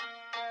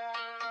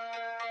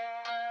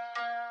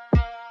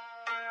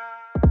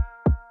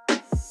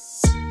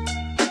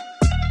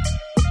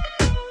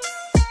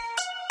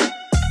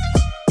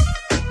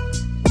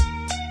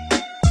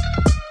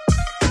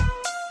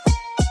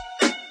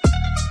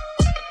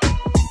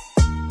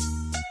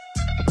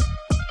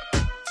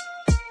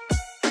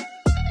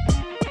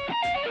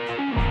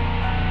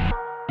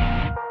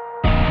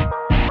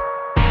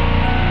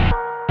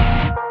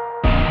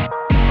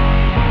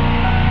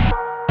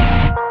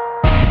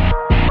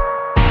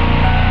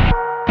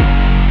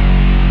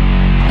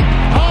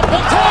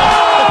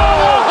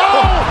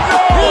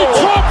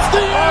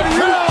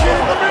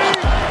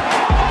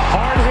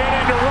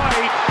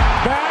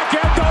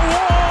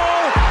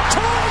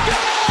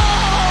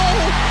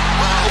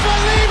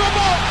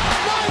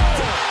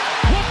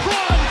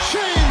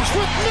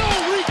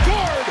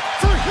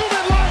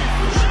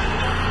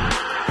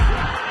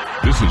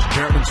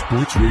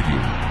Sports Radio,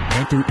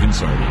 Panther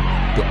Insider,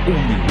 the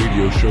only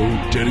radio show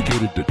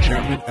dedicated to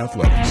Chapman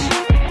athletics.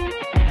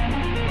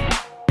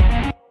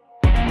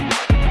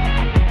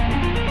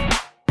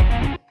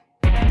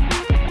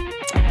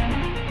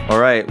 All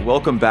right,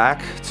 welcome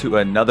back to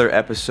another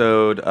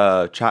episode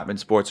of Chapman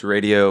Sports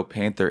Radio,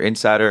 Panther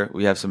Insider.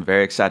 We have some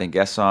very exciting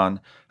guests on,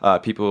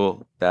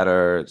 people that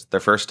are their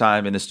first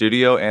time in the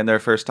studio and their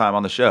first time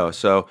on the show.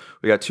 So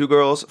we got two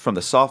girls from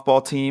the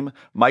softball team,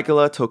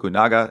 Mykala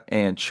Tokunaga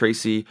and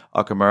Tracie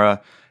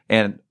Okumura,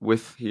 and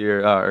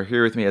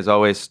here with me as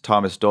always,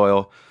 Thomas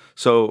Doyle.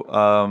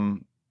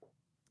 So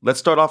let's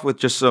start off with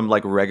just some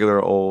like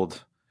regular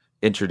old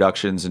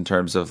introductions in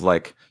terms of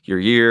like your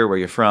year, where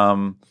you're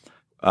from,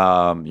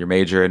 your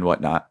major and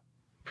whatnot.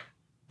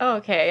 Oh,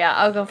 okay, yeah,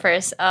 I'll go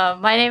first.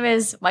 My name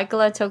is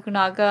Mykala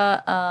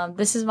Tokunaga.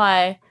 This is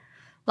my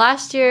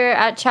last year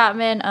at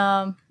Chapman.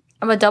 I'm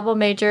a double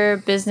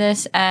major,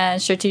 business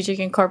and strategic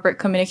and corporate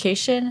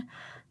communication.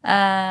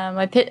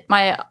 My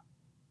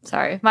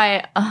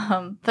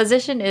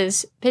position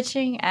is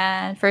pitching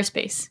and first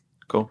base.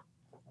 Cool.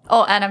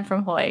 Oh, and I'm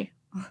from Hawaii.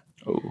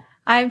 Oh.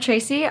 I'm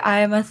Tracie.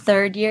 I'm a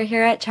third year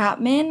here at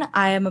Chapman.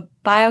 I am a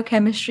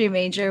biochemistry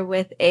major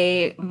with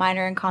a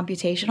minor in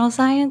computational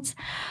science.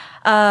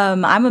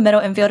 I'm a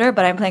middle infielder,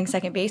 but I'm playing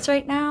second base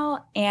right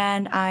now,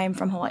 and I'm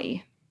from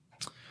Hawaii.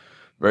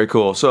 Very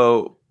cool.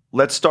 So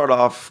let's start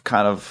off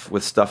kind of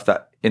with stuff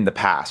that in the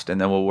past,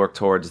 and then we'll work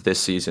towards this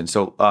season.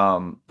 So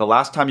the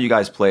last time you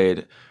guys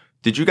played,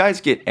 did you guys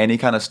get any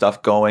kind of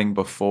stuff going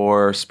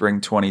before spring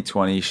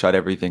 2020 shut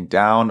everything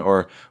down,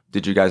 or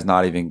did you guys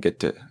not even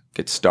get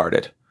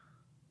started?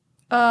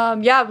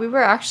 Yeah, we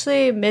were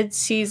actually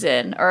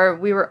mid-season, or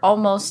we were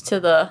almost to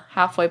the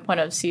halfway point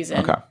of season.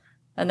 Okay.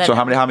 And then so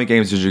how many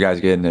games did you guys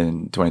get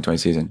in 2020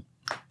 season?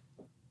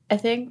 I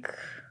think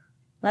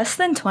less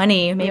than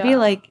 20, maybe Yeah.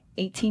 like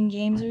 18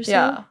 games or so.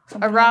 yeah,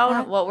 something around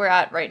like that. what we're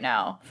at right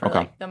now for Okay.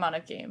 like the amount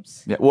of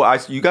games. Yeah. Well,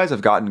 you guys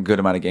have gotten a good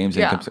amount of games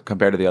in Yeah.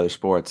 compared to the other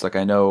sports. Like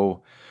I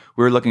know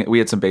we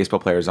had some baseball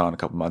players on a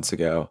couple months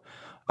ago,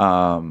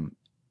 or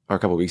a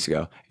couple weeks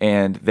ago,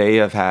 and they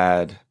have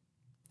had.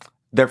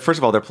 First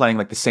of all, they're playing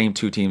like the same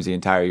two teams the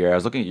entire year. I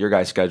was looking at your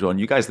guys' schedule, and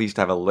you guys at least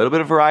have a little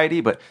bit of variety,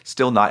 but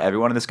still not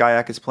everyone in the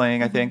SCIAC is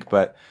playing, I think.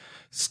 But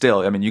still,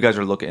 I mean, you guys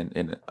are looking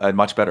in a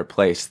much better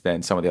place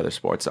than some of the other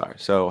sports are.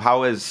 So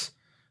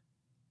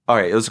all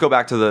right, let's go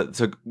back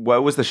to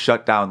what was the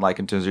shutdown like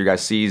in terms of your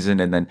guys' season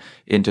and then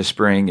into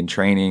spring and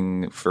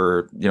training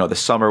for, the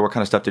summer? What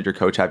kind of stuff did your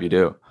coach have you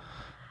do?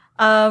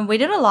 We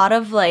did a lot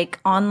of like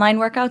online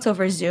workouts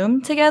over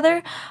Zoom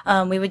together.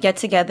 We would get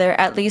together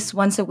at least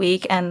once a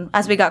week. And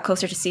as we got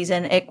closer to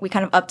season, we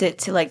kind of upped it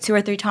to like 2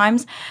 or 3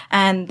 times.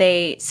 And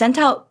they sent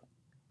out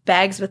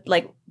bags with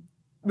like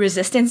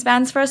resistance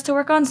bands for us to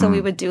work on. So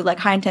we would do like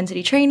high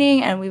intensity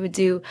training, and we would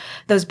do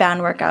those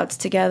band workouts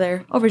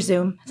together over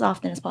Zoom as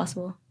often as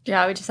possible.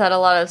 Yeah, we just had a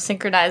lot of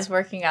synchronized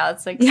working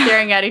outs, like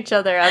staring at each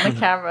other on the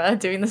camera,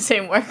 doing the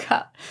same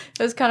workout.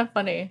 It was kind of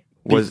funny.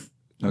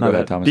 Go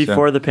ahead, Thomas.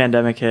 Before the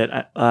pandemic hit,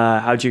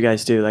 how'd you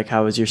guys do? Like,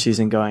 how was your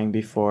season going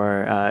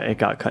before it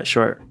got cut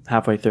short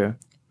halfway through?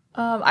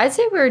 I'd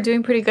say we were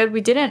doing pretty good.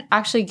 We didn't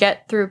actually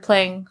get through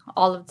playing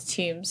all of the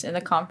teams in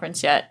the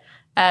conference yet.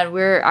 And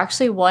we're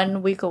actually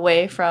 1 week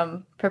away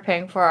from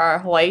preparing for our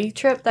Hawaii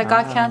trip that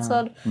got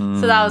canceled.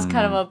 So that was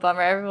kind of a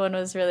bummer. Everyone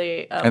was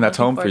really and that's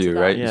home for you,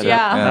 right? Yeah.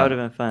 That would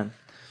have been fun.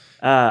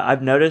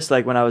 I've noticed,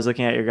 like, when I was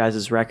looking at your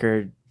guys'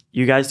 record,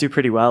 you guys do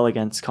pretty well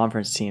against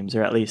conference teams,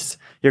 or at least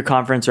your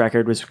conference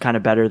record was kind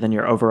of better than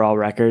your overall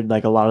record.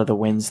 Like a lot of the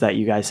wins that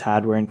you guys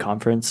had were in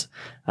conference.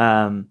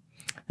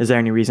 Is there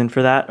any reason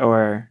for that,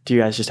 or do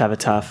you guys just have a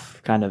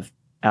tough kind of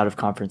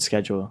out-of-conference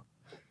schedule?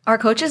 Our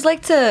coaches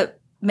like to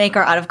make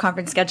our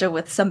out-of-conference schedule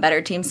with some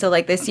better teams. So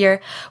like this year,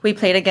 we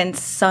played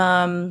against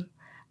some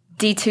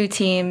D2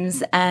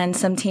 teams and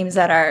some teams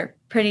that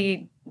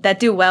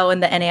do well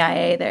in the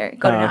NAIA. They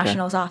go to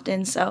nationals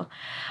often. So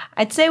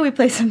I'd say we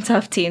play some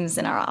tough teams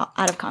in our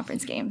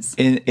out-of-conference games.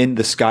 In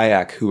the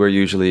SCIAC, who are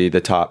usually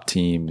the top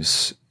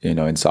teams, in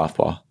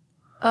softball?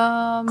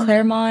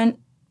 Claremont,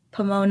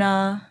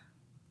 Pomona,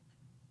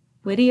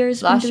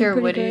 Whittier's last year.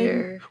 Good.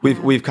 Whittier.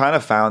 We've kind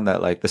of found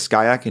that like the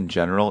SCIAC in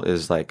general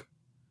is like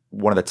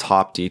one of the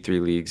top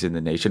D3 leagues in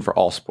the nation for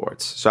all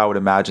sports. So I would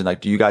imagine,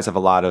 like, do you guys have a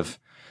lot of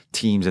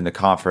teams in the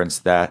conference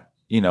that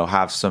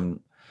are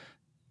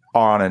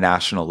on a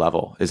national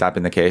level? Has that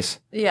been the case?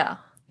 Yeah,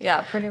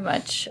 pretty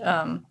much.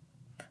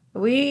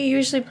 We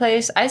usually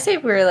place, I say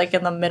we're like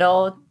in the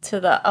middle to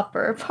the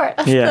upper part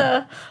of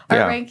our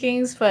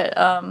rankings, but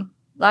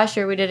last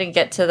year we didn't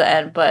get to the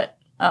end, but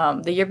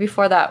the year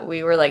before that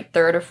we were like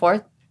 3rd or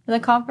 4th in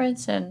the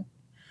conference, and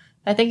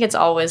I think it's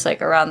always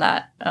like around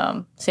that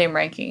same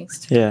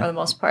rankings for the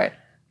most part.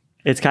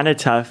 It's kind of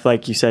tough,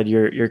 like you said,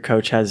 your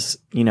coach has,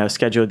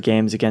 scheduled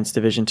games against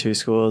Division II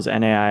schools,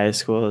 NAIA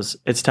schools.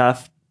 It's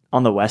tough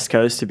on the West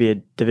Coast to be a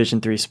Division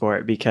III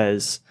sport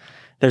because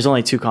there's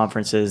only 2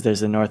 conferences. There's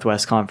the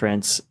Northwest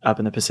Conference up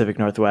in the Pacific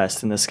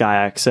Northwest and the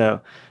SCIAC.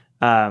 So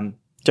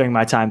during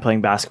my time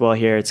playing basketball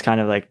here, it's kind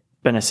of like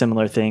been a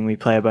similar thing. We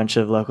play a bunch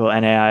of local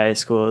NAIA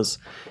schools,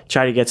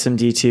 try to get some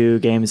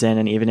D2 games in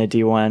and even a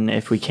D1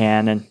 if we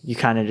can. And you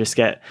kind of just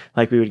get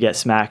like we would get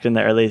smacked in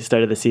the early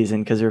start of the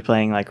season because we're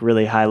playing like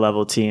really high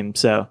level teams.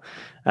 So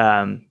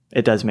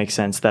it does make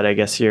sense that I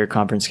guess your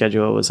conference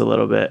schedule was a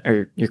little bit,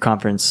 or your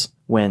conference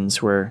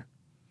wins were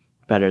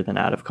better than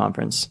out of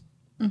conference.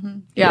 Mm-hmm.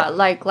 Yeah,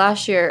 like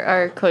last year,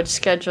 our coach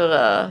scheduled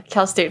a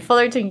Cal State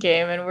Fullerton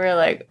game, and we are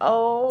like,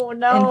 "Oh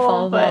no!" In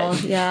fall ball,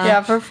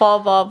 yeah, for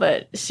fall ball.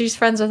 But she's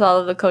friends with all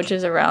of the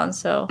coaches around,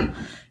 so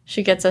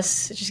she gets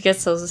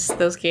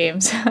those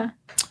games.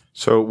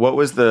 So, what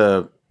was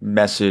the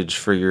message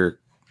for your,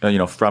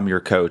 from your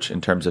coach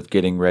in terms of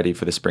getting ready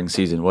for the spring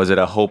season? Was it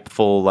a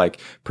hopeful, like,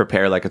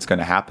 prepare like it's going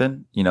to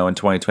happen, in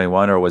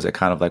 2021, or was it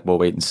kind of like, we'll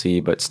wait and see,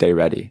 but stay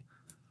ready?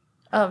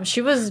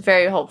 She was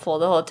very hopeful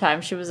the whole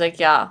time. She was like,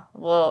 yeah,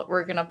 well,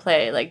 we're going to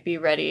play, like, be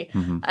ready.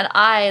 Mm-hmm. And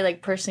I,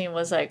 like, personally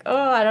was like,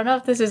 oh, I don't know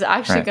if this is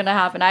actually going to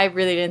happen. I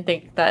really didn't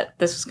think that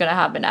this was going to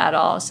happen at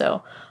all.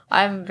 So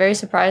I'm very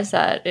surprised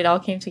that it all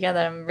came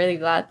together. I'm really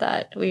glad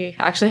that we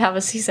actually have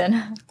a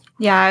season.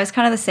 Yeah, I was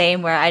kind of the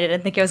same where I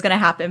didn't think it was going to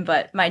happen,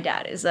 but my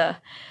dad is I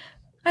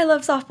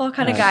love softball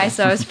kind of guy.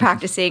 So I was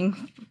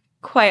practicing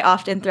quite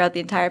often throughout the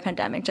entire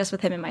pandemic, just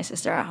with him and my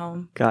sister at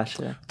home.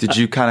 Gotcha. Did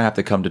you kind of have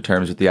to come to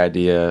terms with the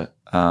idea,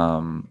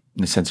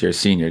 since you're a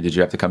senior, did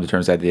you have to come to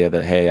terms with the idea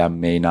that, hey, I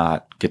may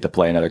not get to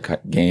play another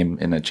game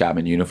in a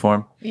Chapman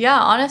uniform? Yeah,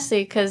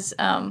 honestly, because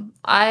I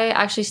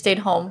actually stayed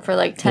home for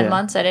like 10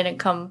 months. I didn't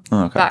come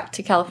back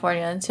to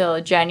California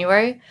until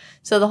January.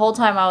 So the whole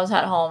time I was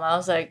at home, I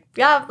was like,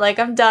 yeah, like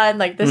I'm done.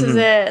 Like this is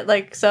it.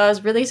 Like, so I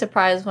was really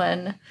surprised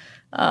when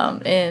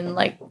in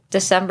like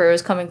December it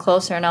was coming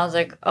closer, and I was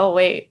like, oh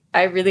wait,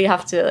 I really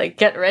have to like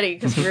get ready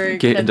because we're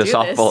get into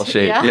softball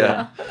shape.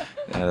 Yeah,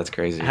 that's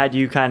crazy. Had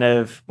you kind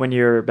of, when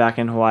you were back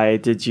in Hawaii,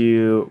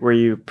 were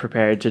you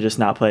prepared to just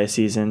not play a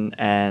season,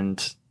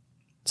 and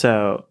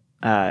so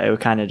it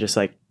kind of just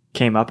like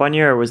came up on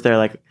you, or was there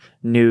like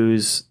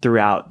news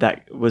throughout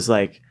that was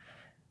like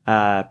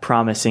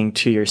promising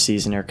to your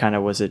season, or kind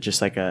of was it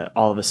just like a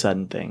all of a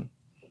sudden thing?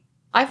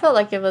 I felt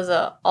like it was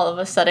a all of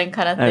a sudden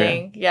kind of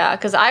thing. Okay. Yeah,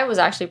 because I was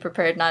actually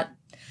prepared not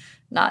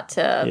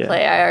to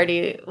play. I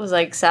already was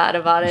like sad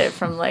about it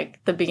from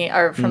like the beginning,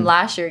 or from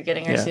last year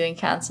getting our season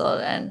canceled.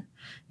 And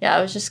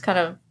it was just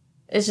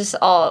it's just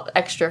all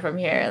extra from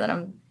here that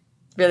I'm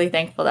really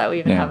thankful that we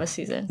even have a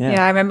season.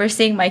 Yeah, I remember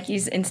seeing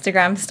Mikey's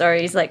Instagram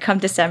stories like come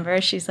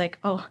December. She's like,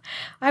 oh,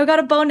 I got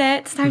a bow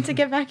net. It's time to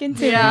get back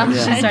into it.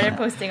 She started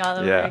posting all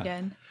over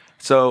again.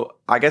 So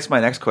I guess my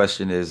next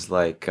question is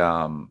like,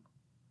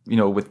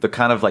 with the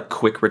kind of like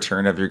quick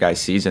return of your guys'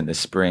 season this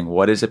spring,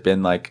 what has it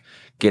been like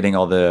getting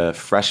all the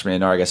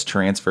freshmen, or I guess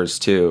transfers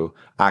too,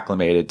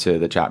 acclimated to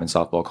the Chapman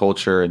softball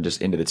culture and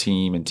just into the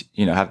team? And,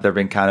 have there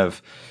been kind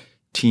of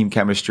team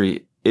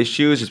chemistry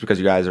issues just because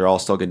you guys are all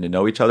still getting to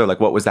know each other? Like,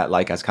 what was that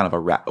like as kind of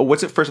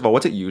first of all,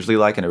 what's it usually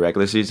like in a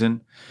regular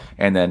season?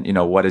 And then,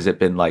 what has it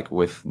been like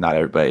with not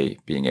everybody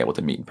being able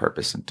to meet in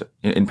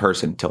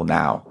person till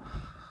now?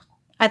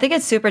 I think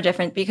it's super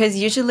different because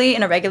usually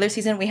in a regular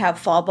season, we have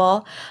fall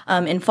ball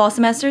in fall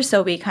semester.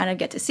 So we kind of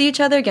get to see each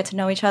other, get to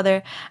know each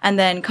other. And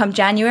then come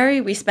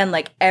January, we spend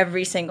like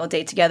every single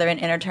day together in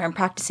interterm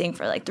practicing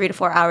for like 3 to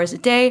 4 hours a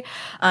day.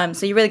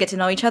 So you really get to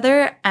know each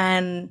other,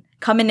 and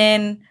coming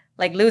in,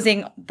 like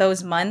losing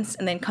those months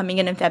and then coming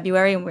in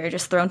February and we're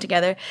just thrown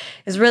together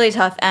is really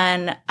tough.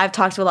 And I've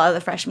talked to a lot of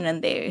the freshmen,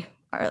 and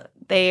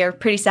they are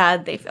pretty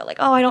sad. They feel like,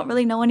 oh, I don't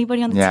really know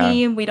anybody on the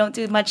team. We don't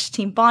do much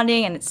team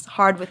bonding, and it's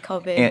hard with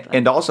COVID.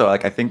 And also,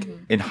 like, I think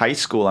in high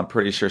school, I'm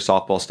pretty sure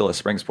softball's still a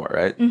spring sport,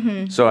 right?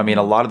 Mm-hmm. So, I mean,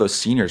 a lot of those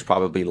seniors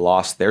probably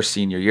lost their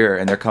senior year,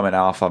 and they're coming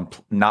off on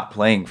not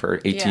playing for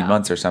 18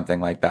 months or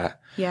something like that.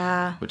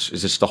 Yeah. Which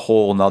is just a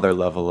whole nother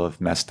level of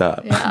messed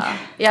up. Yeah.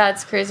 Yeah,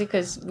 it's crazy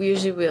because we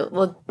usually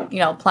we'll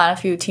plan a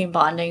few team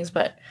bondings,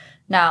 but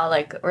now,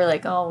 like, we're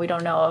like, oh, we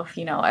don't know if,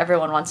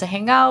 everyone wants to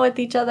hang out with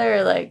each other,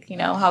 or like,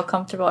 how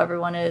comfortable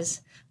everyone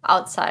is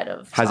outside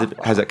of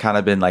softball. Has it kind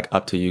of been like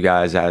up to you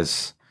guys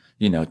as,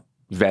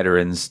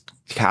 veterans,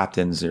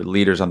 captains, or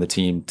leaders on the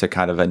team to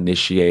kind of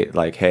initiate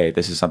like, hey,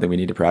 this is something we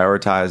need to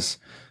prioritize?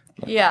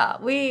 Yeah,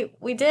 we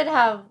did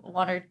have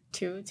 1 or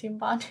 2 team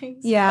bondings.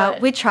 Yeah,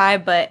 we try,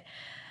 but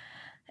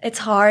it's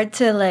hard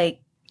to like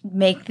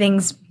make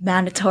things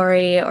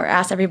mandatory or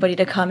ask everybody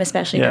to come,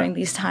 especially during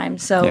these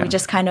times. So we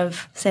just kind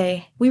of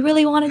say, we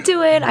really want to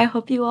do it. I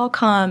hope you all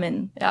come.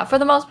 And for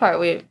the most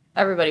part,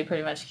 everybody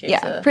pretty much came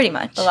to pretty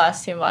much the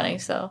last team bonding.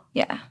 So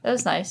it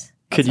was nice.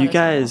 Could you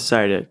guys,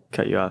 sorry to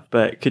cut you off,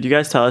 but could you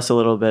guys tell us a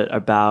little bit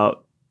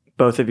about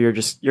both of your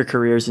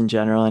careers in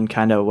general and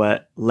kind of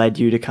what led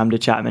you to come to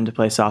Chapman to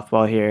play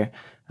softball here?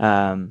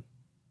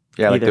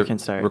 Like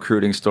the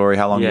recruiting story.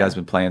 How long you guys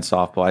been playing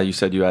softball? You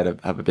said you have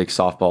a big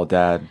softball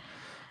dad.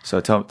 So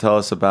tell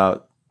us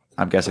about,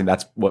 I'm guessing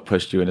that's what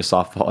pushed you into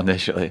softball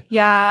initially.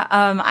 Yeah,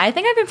 I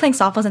think I've been playing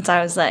softball since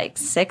I was like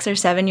 6 or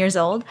 7 years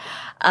old.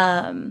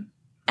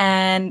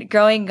 And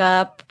growing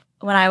up,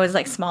 when I was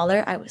like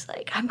smaller, I was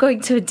like, I'm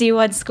going to a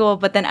D1 school.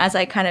 But then as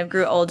I kind of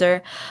grew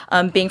older,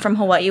 being from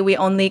Hawaii, we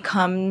only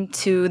come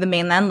to the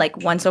mainland like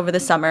once over the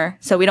summer.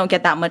 So we don't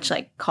get that much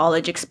like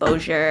college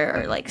exposure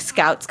or like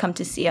scouts come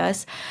to see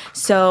us.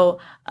 So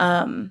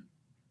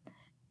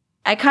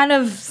I kind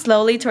of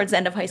slowly towards the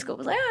end of high school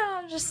was like,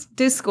 I'll just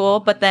do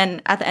school. But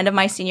then at the end of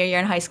my senior year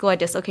in high school, I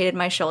dislocated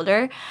my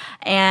shoulder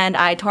and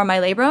I tore my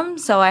labrum.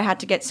 So I had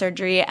to get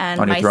surgery. And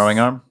on your throwing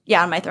arm?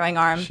 Yeah, on my throwing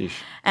arm. Sheesh.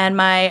 And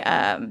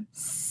my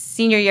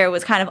senior year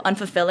was kind of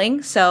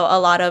unfulfilling. So a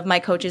lot of my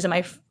coaches and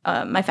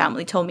my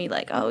family told me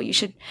like, oh, you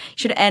should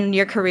end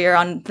your career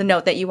on the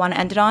note that you want to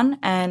end it on.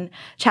 And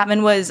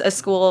Chapman was a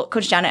school,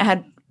 Coach Janet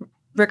had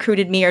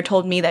recruited me or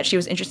told me that she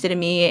was interested in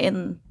me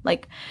in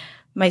like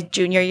my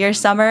junior year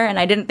summer, and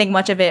I didn't think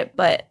much of it,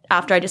 but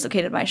after I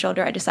dislocated my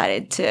shoulder, I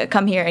decided to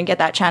come here and get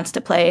that chance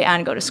to play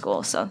and go to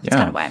school. So that's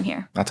kind of why I'm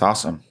here. That's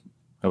awesome.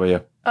 How about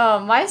you?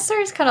 My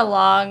story's kind of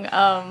long.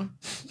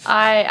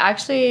 I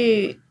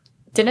actually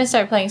didn't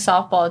start playing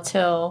softball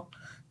till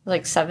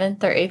like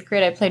 7th or 8th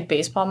grade. I played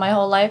baseball my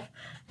whole life.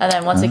 And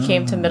then once it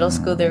came to middle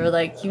school, they were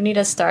like, you need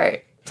to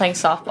start playing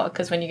softball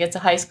because when you get to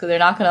high school, they're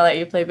not going to let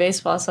you play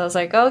baseball. So I was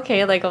like,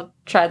 okay, like I'll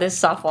try this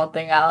softball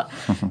thing out.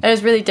 And it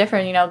was really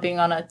different, you know, being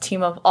on a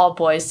team of all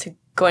boys to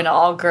going to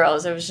all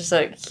girls. It was just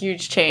a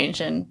huge change,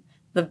 and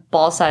the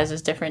ball size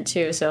was different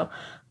too. So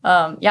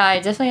yeah, I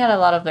definitely had a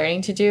lot of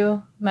learning to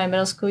do my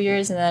middle school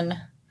years. And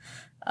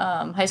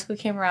then high school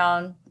came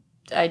around.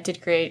 I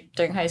did great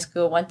during high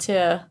school. Went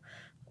to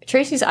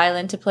Tracie's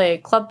Island to play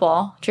club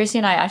ball. Tracie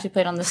and I actually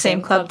played on the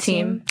same club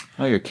team.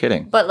 Oh, you're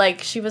kidding. But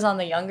like she was on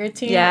the younger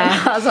team.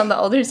 Yeah. I was on the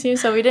older team.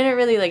 So we didn't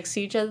really like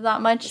see each other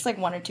that much. Just like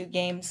 1 or 2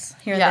 games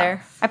here and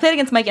there. I played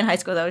against Mike in high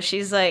school though.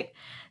 She's like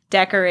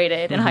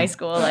decorated in high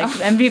school, like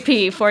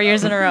MVP 4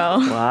 years in a row.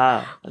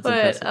 Wow.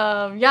 That's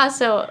But yeah,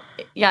 so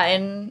yeah,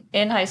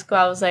 in high school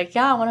I was like,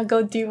 yeah, I want to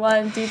go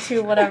D1,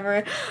 D2,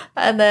 whatever.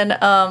 And then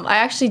I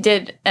actually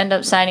did end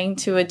up signing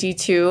to a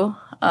D2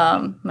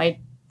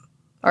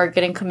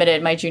 getting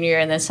committed my junior year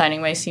and then signing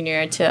my senior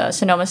year to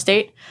Sonoma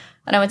State.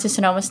 And I went to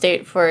Sonoma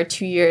State for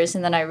 2 years,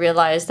 and then I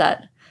realized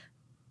that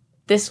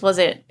it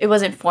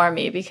wasn't for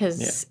me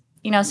because,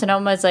 you know,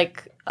 Sonoma is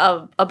like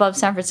above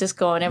San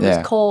Francisco, and it was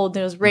cold,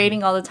 and it was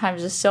raining all the time. It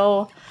was just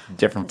so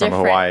different from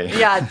Hawaii.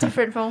 Yeah,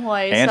 different from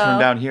Hawaii. And from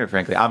down here,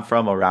 frankly. I'm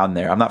from around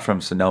there. I'm not from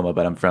Sonoma,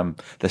 but I'm from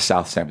the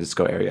South San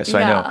Francisco area. So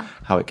I know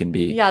how it can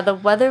be. Yeah, the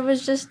weather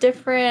was just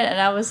different.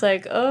 And I was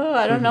like, oh,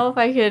 I don't know if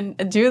I can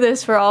do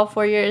this for all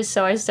 4 years.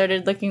 So I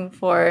started looking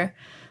for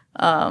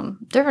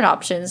different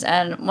options.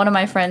 And one of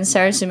my friends,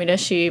 Sarah Sumida,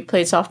 she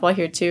played softball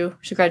here too.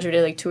 She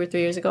graduated like 2 or 3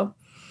 years ago.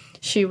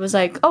 She was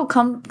like, oh,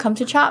 come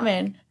to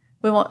Chapman.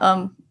 We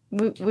want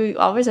we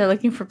always are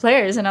looking for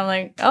players. And I'm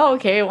like, oh,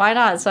 okay, why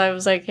not? So I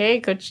was like, hey,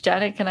 Coach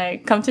Janet, can I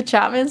come to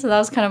Chapman? So that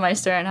was kind of my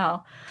story on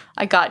how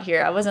I got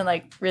here. I wasn't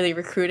like really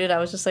recruited. I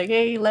was just like,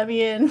 hey, let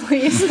me in,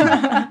 please.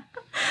 But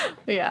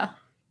yeah.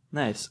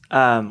 Nice.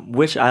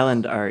 Which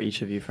island are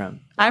each of you from?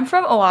 I'm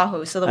from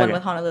Oahu, so the one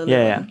with Honolulu.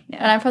 Yeah.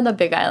 And I'm from the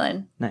Big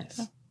Island. Nice.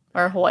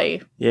 Or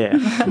Hawaii.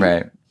 Yeah.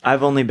 Right.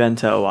 I've only been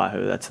to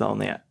Oahu. That's the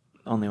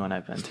only one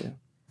I've been to.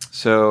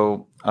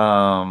 So,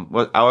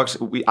 Alex,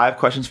 I have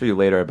questions for you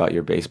later about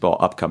your baseball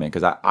upcoming,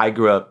 because I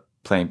grew up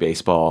playing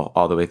baseball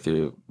all the way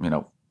through, you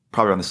know,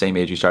 probably around the same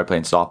age you started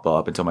playing softball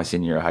up until my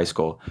senior year of high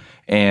school.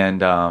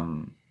 And,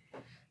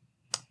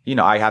 you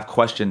know, I have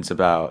questions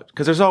about,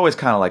 because there's always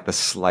kind of like the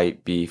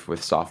slight beef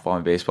with softball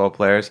and baseball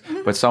players,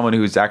 but someone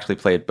who's actually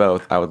played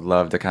both, I would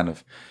love to kind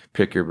of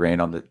pick your brain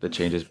on the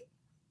changes,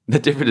 the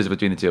differences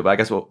between the two. But I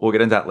guess we'll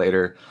get into that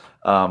later.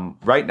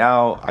 Right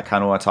now, I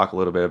kind of want to talk a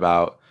little bit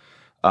about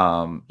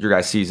your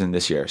guys' season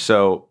this year.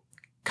 So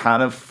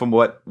kind of from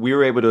what we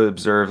were able to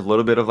observe, a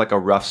little bit of like a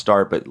rough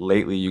start, but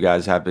lately you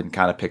guys have been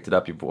kind of picked it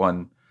up. You've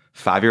won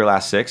 5 of your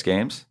last 6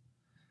 games.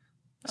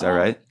 Is that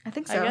right? I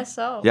think so. I guess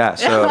so. Yeah.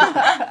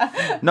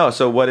 So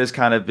so what has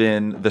kind of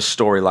been the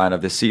storyline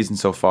of this season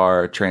so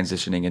far,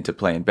 transitioning into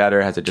playing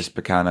better? Has it just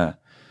been kind of,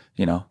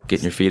 you know,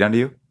 getting your feet under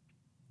you?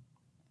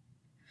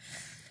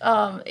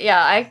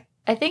 Yeah,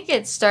 I think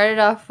it started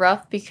off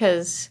rough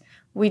because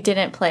we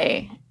didn't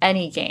play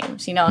any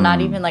games, you know,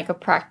 not even like a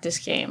practice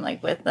game,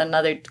 like with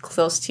another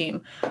close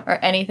team or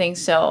anything.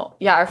 So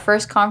yeah, our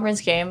first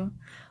conference game,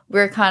 we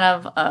were kind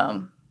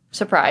of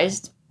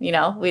surprised, you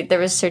know, there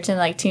was certain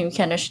like team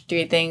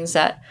chemistry things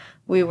that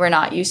we were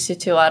not used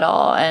to at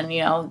all. And,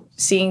 you know,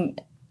 seeing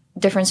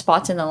different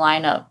spots in the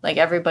lineup, like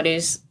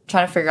everybody's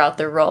trying to figure out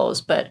their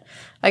roles. But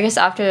I guess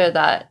after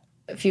that,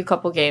 a few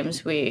couple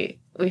games, we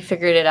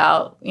figured it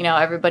out, you know,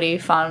 everybody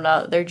found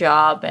out their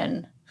job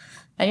and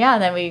yeah,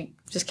 and then we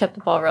just kept the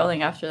ball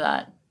rolling after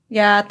that.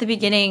 Yeah, at the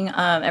beginning,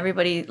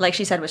 everybody, like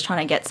she said, was trying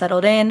to get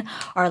settled in.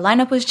 Our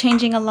lineup was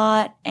changing a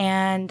lot,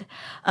 and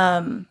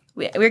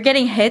we were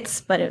getting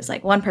hits, but it was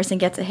like one person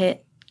gets a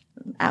hit,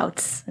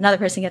 outs. Another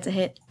person gets a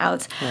hit,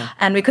 outs. Yeah.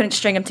 And we couldn't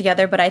string them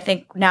together, but I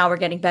think now we're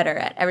getting better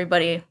at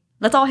everybody.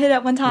 Let's all hit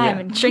at one time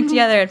and string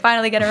together and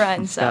finally get a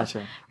run. So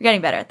we're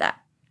getting better at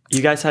that.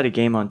 You guys had a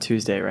game on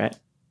Tuesday, right?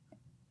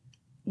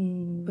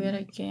 We We had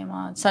a game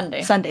on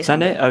Sunday.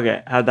 Sunday.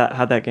 Okay. How'd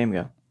that game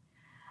go?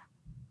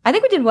 I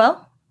think we did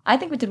well. I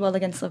think we did well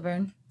against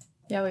Laverne.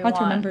 Yeah, we Hard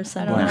won. to remember I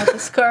Sunday. don't know what the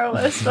score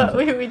was, but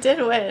we did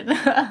win.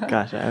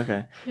 Gotcha.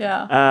 Okay.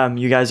 Yeah.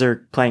 You guys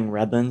are playing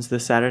Redlands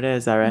this Saturday.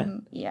 Is that right?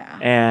 Yeah.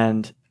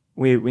 And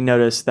we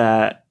noticed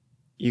that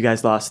you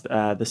guys lost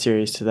the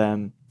series to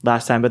them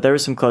last time, but there were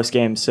some close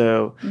games.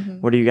 So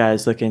what are you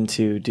guys looking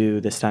to do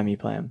this time you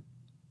play them?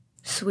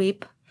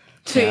 Sweep.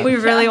 We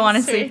really want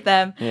to sweep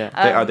them.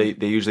 Yeah.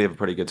 They usually have a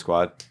pretty good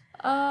squad.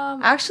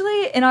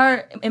 Actually,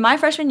 in my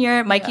freshman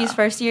year, Mikey's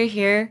first year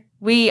here,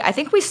 I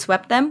think we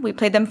swept them. We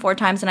played them 4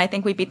 times, and I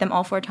think we beat them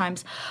all 4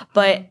 times.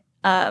 But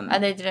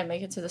and they didn't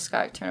make it to the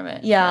SCOG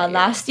tournament. Yeah,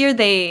 last year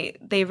they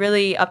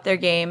really upped their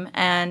game,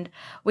 and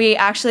we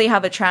actually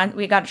have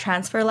we got a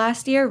transfer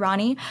last year.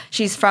 Ronnie,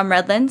 she's from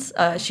Redlands.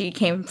 She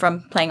came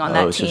from playing on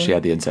that team. So she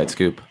had the inside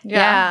scoop.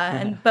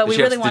 Yeah, but we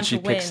really wanted to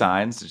win. Did she pick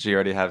signs? Did she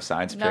already have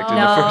signs picked in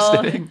No. the first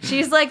inning?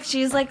 She's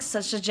like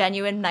such a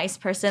genuine, nice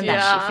person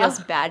that she feels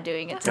bad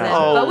doing it to them.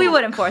 Oh. But we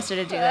wouldn't force her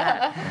to do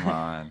that. Come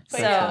on.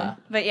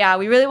 But yeah,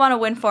 we really want to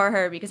win for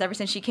her because ever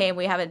since she came,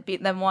 we haven't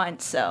beaten them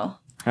once. So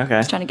Okay.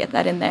 just trying to get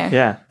that in there.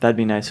 Yeah, that'd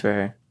be nice for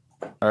her.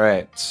 All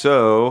right.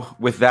 So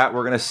with that,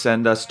 we're going to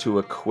send us to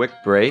a quick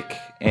break.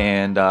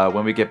 And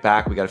when we get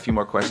back, we got a few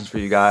more questions for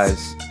you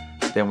guys.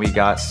 Then we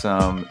got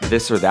some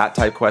this or that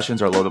type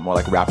questions, or a little bit more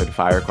like rapid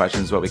fire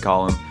questions, what we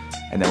call them.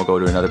 And then we'll go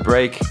to another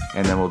break,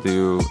 and then we'll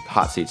do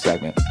hot seat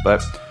segment.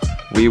 But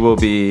we will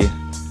be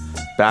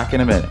back in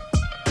a minute.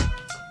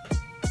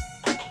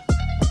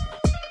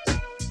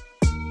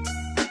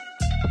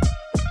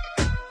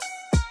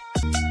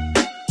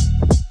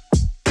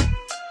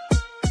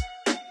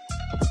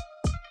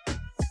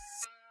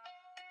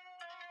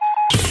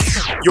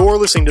 You're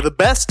listening to the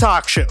best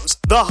talk shows,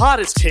 the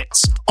hottest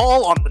hits,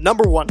 all on the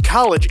 #1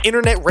 college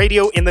internet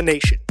radio in the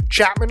nation.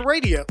 Chapman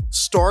Radio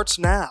starts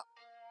now.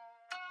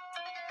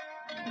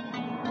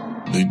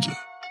 Ninja.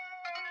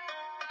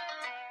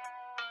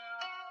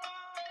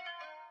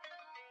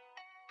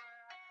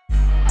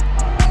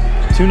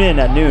 Tune in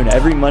at noon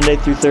every Monday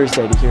through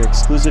Thursday to hear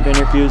exclusive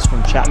interviews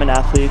from Chapman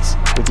athletes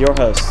with your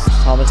hosts,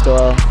 Thomas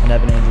Doyle and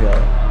Evan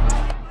Andriolo.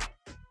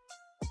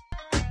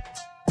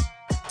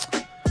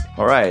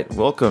 All right,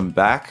 welcome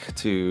back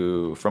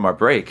from our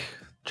break.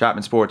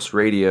 Chapman Sports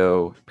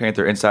Radio,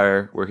 Panther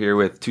Insider. We're here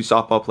with 2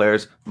 softball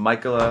players,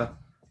 Mykala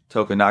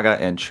Tokunaga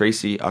and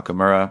Tracie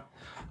Okumura.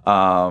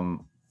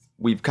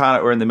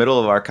 We're in the middle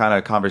of our kind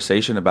of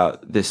conversation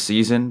about this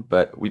season,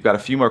 but we've got a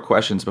few more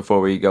questions before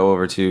we go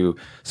over to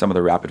some of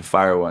the rapid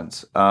fire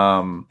ones.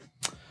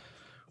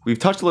 We've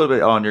touched a little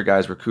bit on your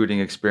guys'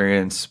 recruiting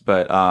experience,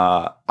 but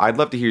I'd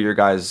love to hear your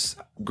guys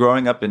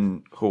growing up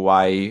in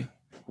Hawaii.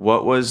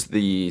 What was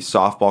the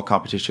softball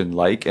competition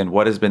like, and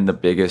what has been the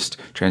biggest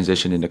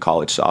transition into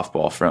college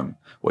softball from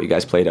what you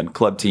guys played on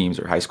club teams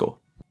or high school?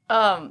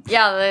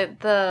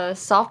 The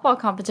softball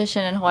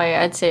competition in Hawaii,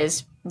 I'd say,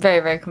 is very,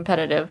 very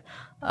competitive.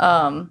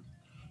 The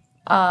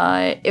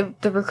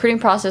recruiting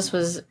process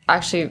was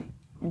actually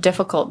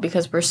difficult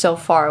because we're so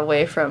far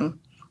away from,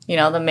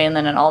 the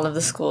mainland and all of the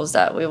schools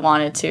that we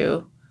wanted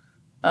to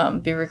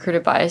be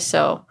recruited by.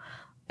 So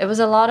it was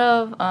a lot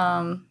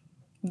of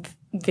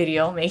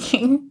video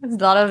making, a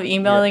lot of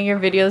emailing your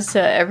videos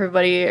to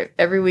everybody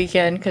every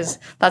weekend because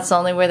that's the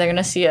only way they're going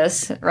to see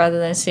us rather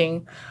than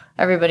seeing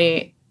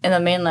everybody in the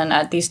mainland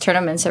at these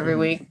tournaments every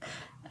week.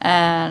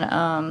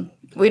 And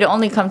we'd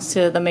only come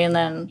to the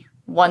mainland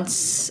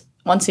once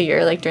a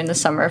year, like during the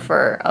summer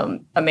for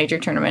a major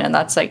tournament, and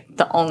that's like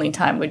the only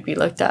time we'd be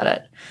looked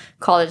at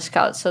College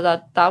Scouts. So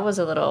that was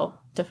a little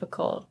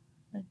difficult.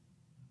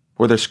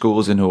 Were there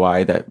schools in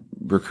Hawaii that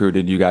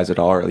recruited you guys at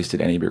all, or at least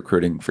did any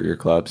recruiting for your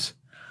clubs?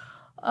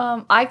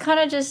 I kind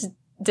of just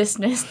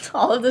dismissed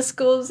all of the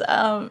schools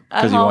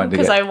at home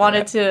because I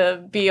wanted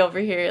to be over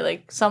here,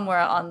 like somewhere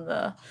on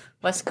the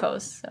West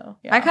Coast. So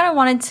yeah. I kind of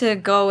wanted to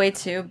go away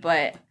too,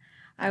 but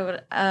I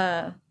would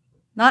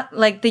not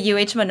like the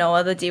UH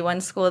Manoa, the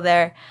D1 school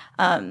there.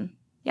 You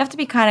have to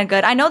be kind of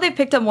good. I know they've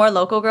picked up more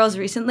local girls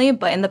recently,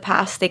 but in the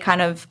past they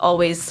kind of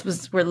always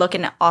were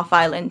looking at off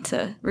island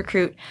to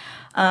recruit.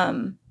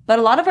 But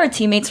a lot of our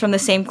teammates from the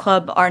same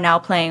club are now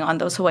playing on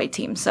those Hawaii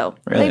teams, so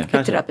they've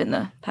picked it up in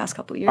the past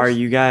couple of years. Are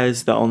you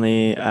guys the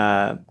only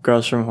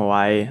girls from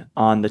Hawaii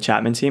on the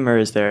Chapman team, or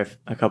is there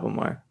a couple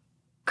more?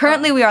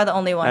 Currently, we are the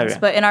only ones, Okay.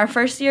 but in our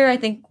first year, I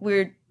think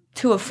we're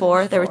 2 of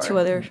 4. There were 2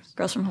 other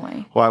girls from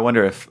Hawaii. Well, I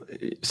wonder if,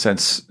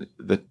 since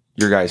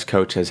your guys'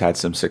 coach has had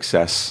some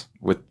success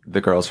with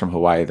the girls from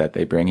Hawaii that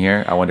they bring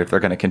here, I wonder if they're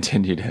going to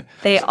continue to.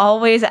 They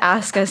always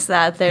ask us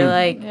that. They're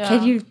like, Yeah.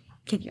 Can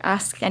you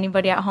ask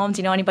anybody at home? Do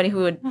you know anybody who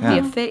would be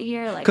a fit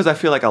here? Like, Because I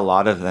feel like a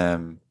lot of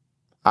them,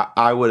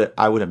 I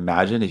would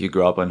imagine if you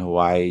grow up in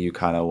Hawaii, you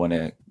kind of want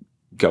to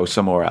go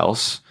somewhere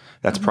else.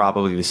 That's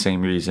probably the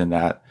same reason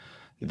that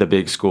the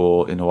big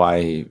school in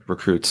Hawaii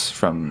recruits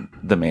from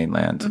the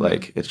mainland.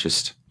 Like, it's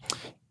just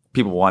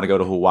people want to go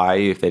to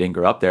Hawaii if they didn't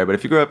grow up there. But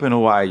if you grew up in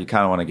Hawaii, you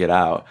kind of want to get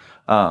out.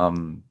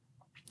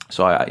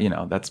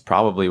 So that's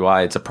probably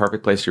why it's a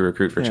perfect place to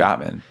recruit for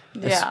Chapman.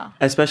 Yeah.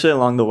 Especially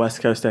along the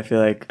West Coast, I feel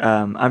like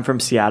I'm from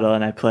Seattle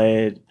and I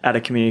played at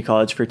a community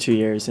college for 2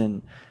 years,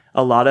 and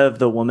a lot of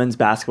the women's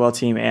basketball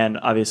team and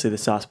obviously the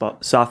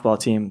softball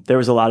team, there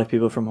was a lot of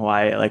people from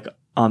Hawaii like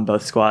on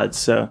both squads.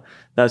 So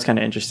that was kind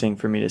of interesting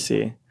for me to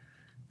see.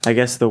 I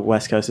guess the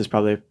West Coast is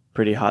probably a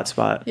pretty hot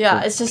spot.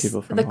 Yeah, it's just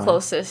people from the Hawaii.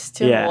 closest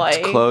to Yeah. Hawaii.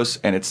 It's close,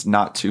 and it's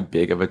not too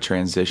big of a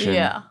transition.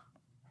 Yeah.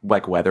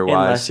 Like weather-wise.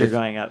 Unless you're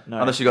going up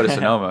north. Unless you go to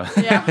Sonoma.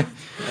 Yeah.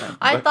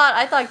 I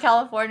thought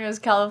California was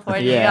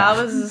California. Yeah. I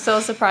was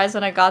so surprised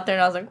when I got there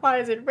and I was like, why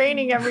is it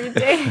raining every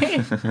day?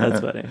 That's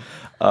funny.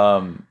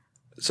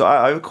 So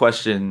I have a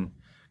question,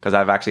 because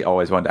I've actually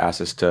always wanted to ask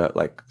this to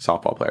like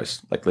softball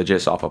players, like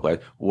legit softball players.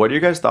 What are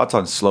your guys' thoughts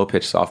on slow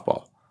pitch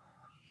softball?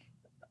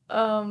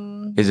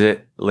 Is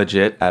it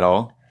legit at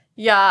all?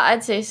 Yeah,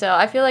 I'd say so.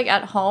 I feel like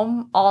at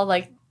home, all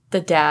like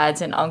the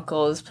dads and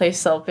uncles play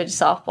slow pitch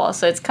softball,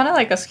 so it's kind of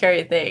like a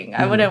scary thing.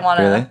 I wouldn't want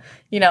to,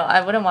 Really?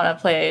 I wouldn't want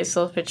to play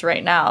slow pitch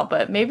right now,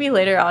 but maybe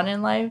later on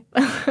in life.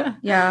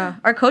 Yeah.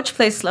 Our coach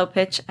plays slow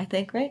pitch, I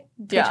think, right?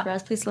 Yeah. Coach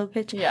Brass plays slow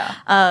pitch. Yeah.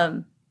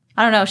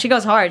 I don't know. She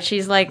goes hard.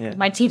 She's like, Yeah.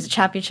 my team's a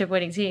championship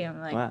winning team.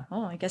 I'm like, Wow.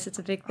 oh, I guess it's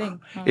a big thing.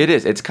 Oh. It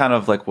is. It's kind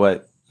of like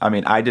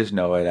I just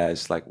know it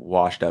as like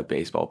washed up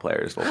baseball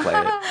players will play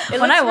it.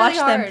 When I looks watch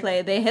really them hard.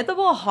 play, they hit the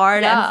ball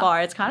hard Yeah. and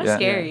far. It's kind of Yeah.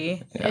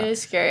 scary. Yeah. It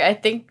is scary.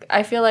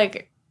 I feel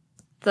like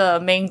the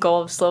main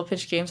goal of slow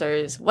pitch games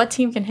is what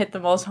team can hit the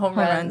most home Home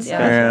runs. runs,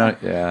 yeah.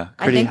 Yeah.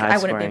 I Pretty think high I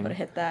wouldn't be scoring. able to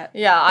hit that.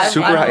 Yeah, I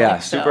Super don't high,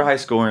 think so. super high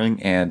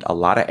scoring and a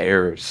lot of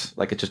errors.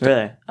 Like it's just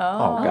Really?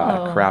 oh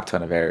god, a crap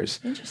ton of errors.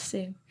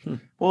 Interesting.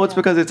 Well, it's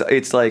because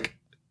it's like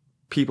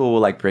people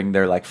will like bring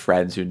their like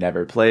friends who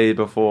never played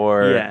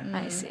before. Yeah.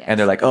 I see. And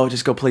they're like, oh,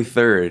 just go play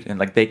third. And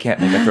like, they can't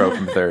make a throw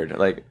from third.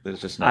 Like, there's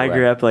just no I way.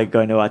 grew up like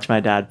going to watch my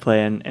dad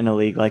play in a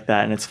league like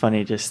that, and it's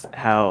funny just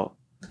how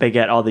they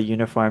get all the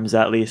uniforms.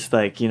 At least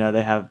like they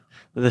have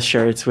the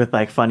shirts with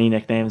like funny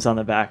nicknames on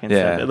the back and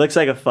Yeah. stuff. It looks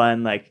like a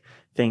fun like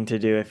thing to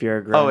do if you're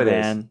a grown Oh, it is.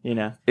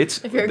 man.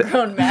 It's If you're a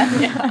grown man,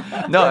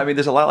 yeah. no, I mean,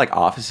 there's a lot of like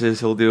offices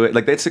who'll do it.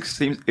 Like,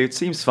 it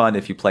seems fun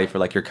if you play for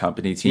like your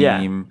company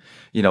team.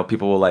 Yeah.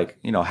 People will like,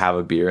 have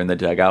a beer in the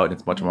dugout and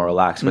it's much more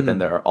relaxed. But then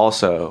there are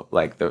also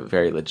like the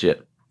very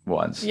legit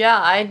ones. Yeah,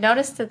 I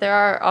noticed that there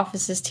are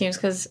offices teams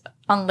because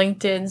on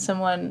LinkedIn,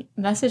 someone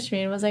messaged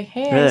me and was like,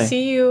 hey, I Really?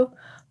 see you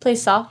play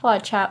softball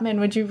at Chapman.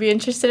 Would you be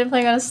interested in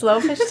playing on a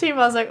slow pitch team? I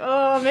was like,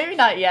 oh, maybe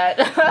not yet.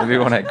 Maybe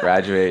when I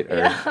graduate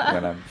or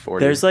when I'm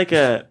 40. There's like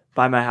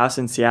by my house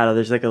in Seattle,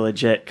 there's like a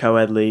legit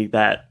co-ed league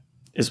that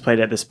is played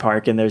at this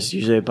park, and there's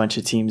usually a bunch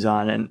of teams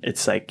on, and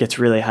it's like gets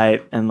really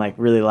hype and like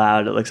really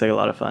loud. It looks like a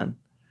lot of fun.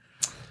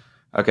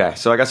 Okay,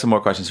 so I got some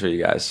more questions for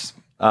you guys.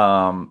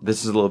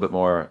 This is a little bit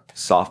more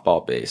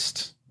softball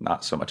based,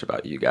 not so much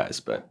about you guys,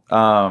 but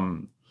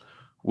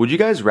would you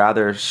guys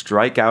rather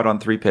strike out on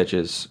 3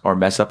 pitches or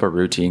mess up a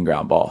routine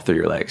ground ball through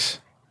your legs?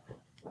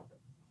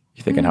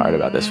 You thinking hard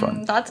about this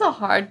one? That's a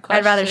hard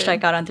question. I'd rather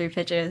strike out on 3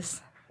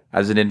 pitches.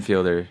 As an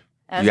infielder,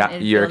 As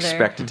an you're infielder.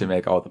 expected to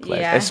make all the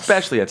plays, Yes.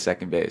 especially at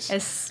second base.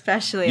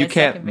 Especially You at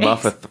can't second base.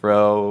 muff a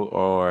throw,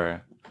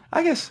 or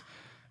I guess,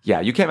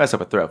 you can't mess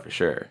up a throw for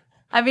sure.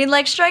 I mean,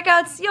 like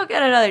strikeouts, you'll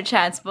get another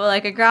chance, but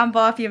like a ground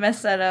ball, if you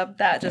mess that up,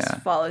 that just Yeah.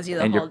 follows you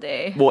the And whole you're-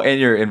 day. Well, and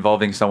you're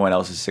involving someone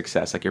else's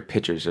success. Like your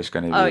pitcher's just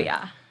going to be. Oh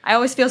yeah, I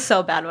always feel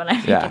so bad when I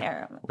make an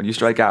error. When you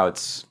strike out,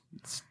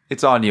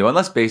 it's on you,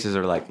 unless bases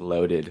are like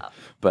loaded.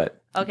 But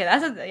Okay,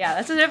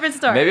 that's a different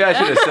story. maybe I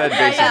should have said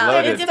bases Yeah, it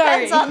loaded.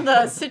 depends on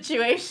the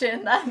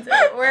situation.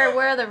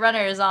 Where the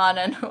runner is on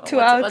and what's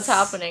outs.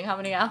 happening, how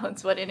many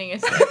outs, what inning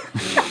is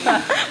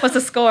it. What's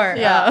the score?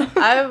 Yeah,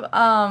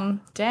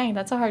 dang,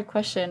 that's a hard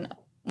question.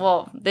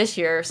 Well, this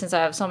year, since I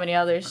have so many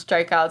other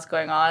strikeouts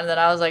going on, then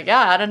I was like,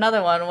 yeah, add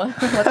another one. What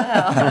the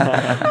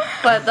hell?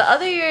 But the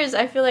other years,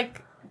 I feel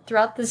like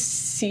throughout the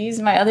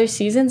season, my other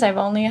seasons, I've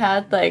only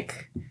had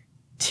like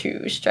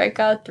 3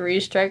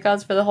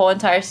 strikeouts for the whole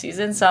entire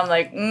season. So I'm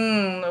like,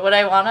 would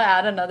I want to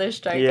add another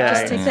strikeout? Yeah.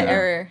 Just take the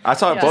error. I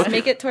saw Yeah. both. Just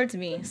make it towards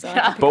me. So I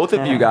Yeah. can pick Both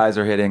of you guys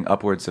are hitting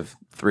upwards of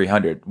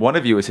 300. One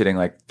of you is hitting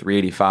like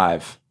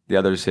 385. The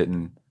other's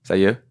hitting. Is that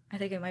you? I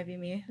think it might be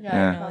me. Yeah,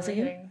 Yeah. I'm probably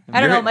hitting- I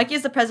don't know. You're-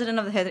 Mikey's the president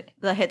of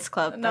the Hits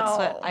Club. That's No,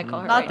 what I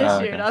call her. not right this now.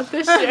 now. year. Okay. Not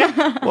this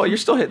year. Well, you're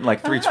still hitting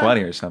like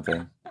 320 or something.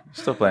 You're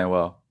still playing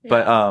well.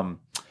 But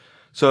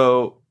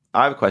so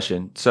I have a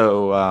question.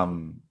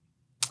 So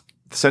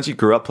since you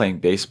grew up playing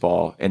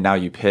baseball and now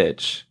you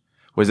pitch,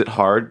 was it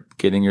hard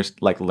getting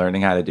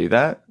learning how to do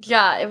that?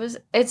 Yeah, it was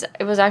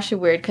actually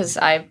weird because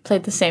I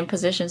played the same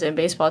positions in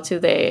baseball too.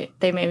 They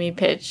made me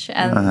pitch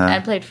and I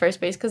played first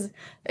base because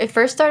it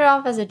first started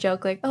off as a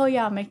joke, like, oh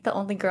yeah, make the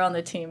only girl on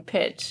the team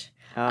pitch,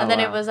 and then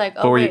it was like,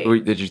 oh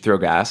wait. Did you throw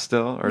gas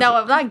still? Or No,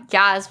 I'm not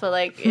gas, but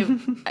like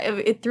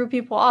it threw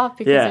people off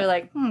because Yeah. they're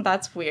like,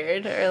 that's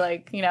weird, or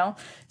like,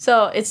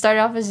 So it started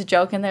off as a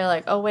joke, and they're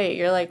like, oh wait,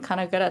 you're like kind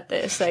of good at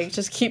this, like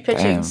just keep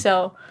pitching. Damn.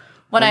 So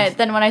when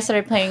I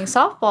started playing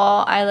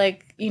softball, I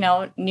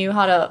knew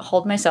how to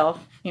hold myself,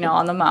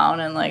 on the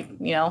mound and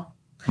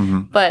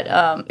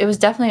But it was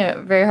definitely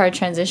a very hard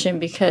transition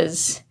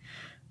because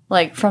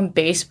like from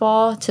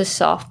baseball to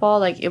softball,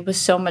 like it was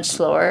so much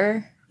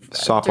slower.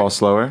 Softball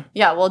slower?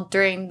 Yeah, well,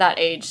 during that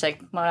age, like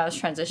when I was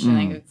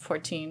transitioning, like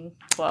 14,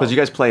 12. Because you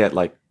guys play at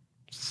like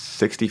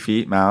 60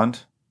 feet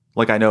mound.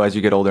 Like I know as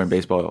you get older in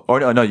baseball,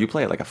 or no, you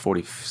play at like a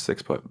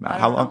 46-foot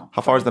mound.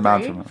 How far is the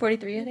mound from?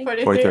 43, I think.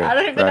 43. I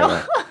don't even know.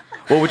 Right.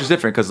 Well, which is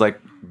different because like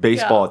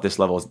baseball at this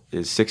level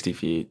is 60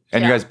 feet,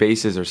 and you guys'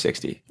 bases are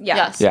 60.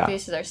 Yes,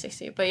 bases are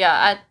 60. But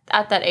yeah,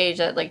 at that age,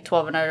 at like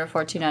 12 and under,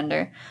 14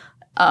 under,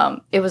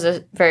 it was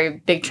a very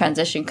big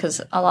transition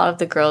because a lot of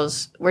the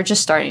girls were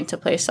just starting to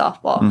play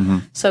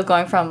softball. So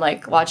going from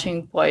like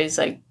watching boys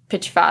like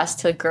pitch fast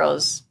to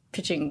girls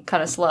pitching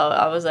kind of slow,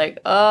 I was like,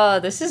 oh,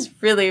 this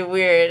is really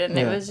weird. And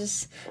it was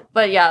just,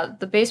 but yeah,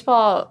 the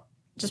baseball,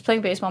 just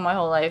playing baseball my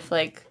whole life,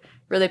 like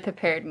really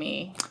prepared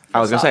me. I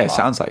was gonna say, it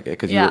sounds like it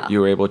because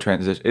you were able to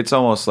transition. It's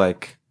almost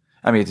like,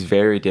 I mean, it's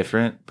very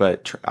different,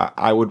 but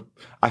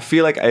I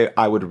feel like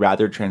I would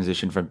rather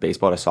transition from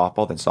baseball to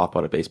softball than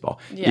softball to baseball.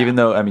 Even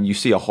though, I mean, you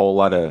see a whole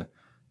lot of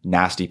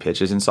nasty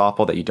pitches in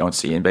softball that you don't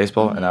see in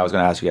baseball. And I was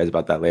going to ask you guys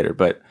about that later,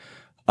 but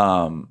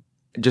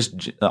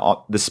just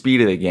the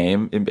speed of the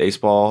game in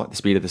baseball, the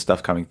speed of the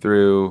stuff coming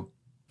through,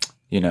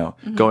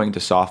 going to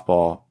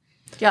softball.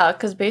 Yeah,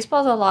 because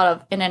baseball's a lot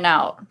of in and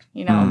out,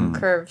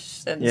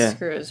 curves and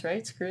screws,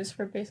 right? Screws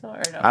for baseball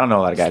or no? I don't know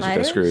a lot of guys who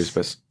go screws,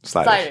 but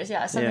sliders. Sliders,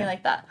 yeah, something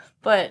like that.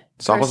 But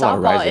softball's for a lot of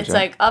softball, risers, it's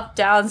right? like up,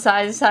 down,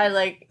 side to side.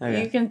 Like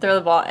you can throw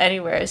the ball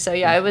anywhere. So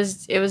yeah, it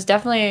was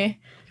definitely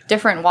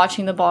different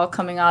watching the ball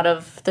coming out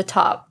of the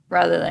top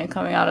rather than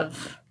coming out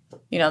of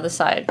the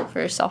side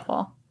for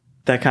softball.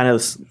 That kind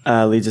of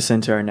leads us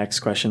into our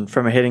next question.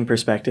 From a hitting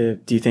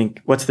perspective, do you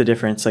think what's the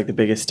difference, like the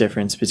biggest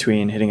difference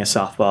between hitting a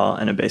softball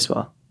and a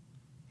baseball?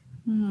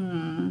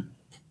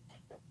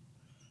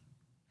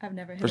 I've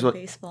never hit a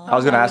baseball. I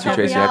was going to ask you,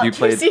 Tracie, have you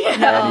played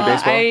any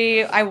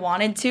baseball? I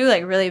wanted to,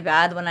 like, really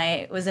bad when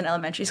I was in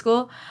elementary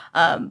school,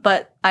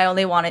 but I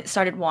only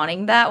started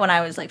wanting that when I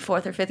was like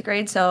 4th or 5th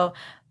grade. So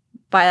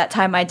by that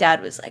time, my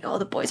dad was like, "Oh,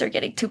 the boys are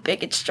getting too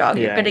big and strong.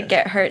 You're gonna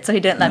get hurt." So he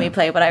didn't let me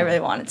play, but I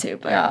really wanted to.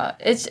 But yeah,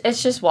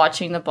 it's just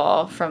watching the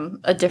ball from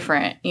a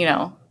different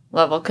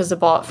level, because the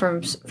ball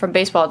from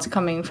baseball, it's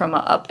coming from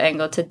an up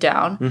angle to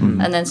down,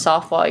 and then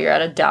softball you're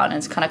at a down and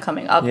it's kind of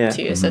coming up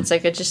to you. So it's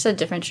like just a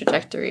different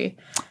trajectory.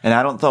 And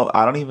I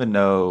don't even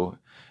know.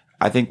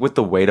 I think with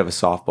the weight of a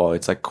softball,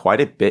 it's like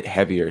quite a bit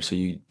heavier. So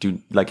you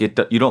do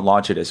you don't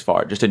launch it as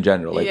far, just in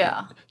general.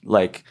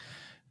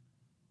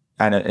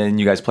 And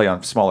you guys play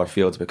on smaller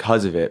fields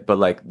because of it, but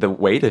like the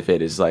weight of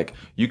it is like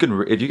you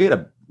can, if you get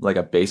a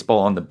baseball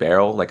on the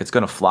barrel, like it's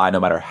gonna fly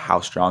no matter how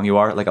strong you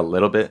are, like a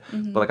little bit.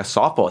 But like a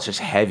softball, it's just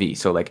heavy,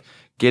 so like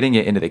getting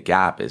it into the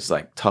gap is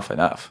like tough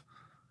enough.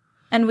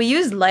 And we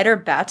use lighter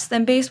bats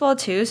than baseball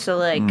too, so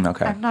like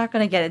I'm not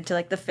gonna get into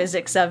like the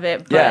physics of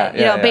it, but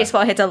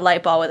baseball hits a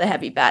light ball with a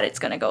heavy bat, it's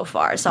gonna go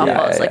far.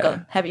 Softball is like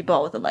a heavy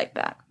ball with a light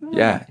bat.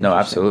 Yeah, no,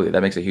 absolutely,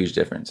 that makes a huge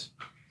difference.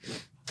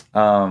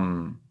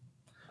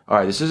 All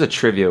right, this is a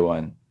trivia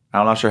one.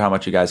 I'm not sure how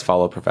much you guys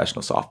follow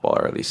professional softball,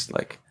 or at least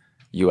like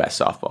U.S.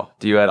 softball.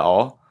 Do you at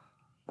all?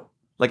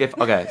 So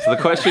the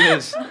question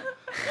is,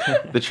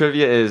 the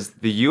trivia is,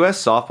 the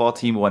U.S. softball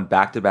team won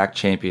back-to-back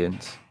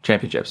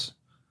championships.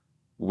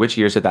 Which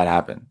years did that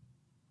happen?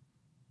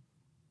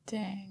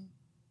 Dang.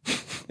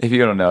 If you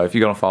don't know, if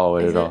you don't follow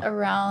it Is at all.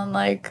 Around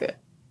like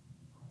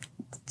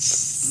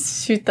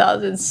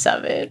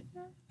 2007.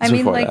 I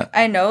mean, like,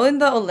 I know in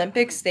the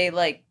Olympics they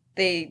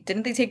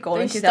didn't they take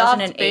gold in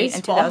 2008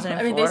 and 2004?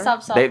 I mean, they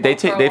stopped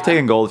softball. They've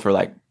taken gold for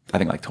like, I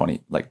think like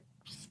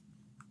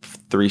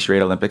 4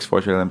 straight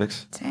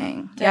Olympics.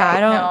 Dang. Yeah, I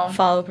don't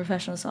follow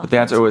professional softball. But the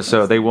answer was,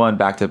 so they won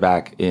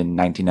back-to-back in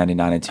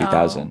 1999 and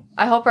 2000.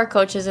 I hope our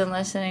coach isn't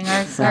listening.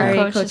 Sorry,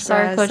 Coach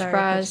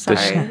Braz.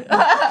 Sorry.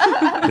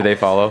 Do they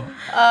follow?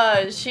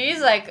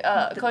 She's like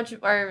coach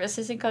or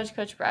assistant coach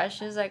Braz.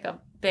 She's like a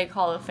big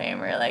Hall of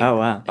Famer. Like, oh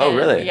wow. Oh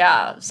really?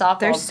 Yeah, softball.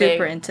 They're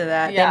super into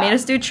that. Yeah. They made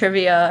us do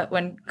trivia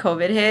when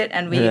COVID hit,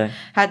 and we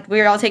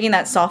were all taking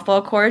that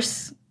softball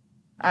course.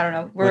 I don't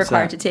know. We're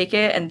required to take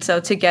it, and so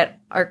to get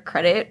our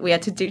credit, we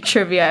had to do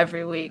trivia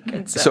every week.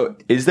 And so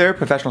is there a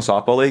professional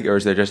softball league, or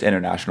is there just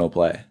international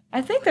play?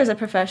 I think there's a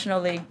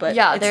professional league, but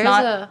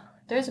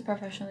there's a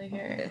professional league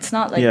here. It's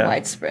not like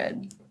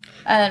widespread.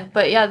 But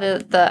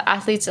the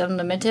Athletes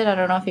Unlimited, I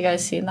don't know if you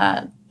guys seen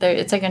that.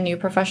 It's like a new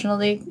professional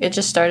league. It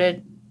just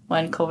started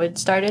when COVID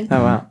started.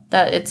 Oh wow.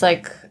 That it's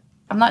like,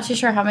 I'm not too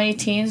sure how many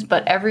teams,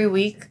 but every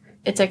week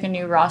it's like a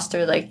new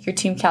roster. Like your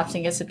team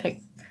captain gets to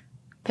pick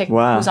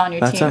who's on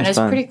your team, and it's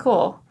pretty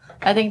cool.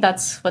 I think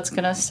that's what's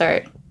gonna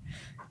start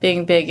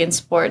being big in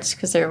sports,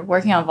 because they're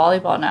working on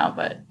volleyball now.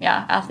 But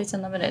yeah, Athletes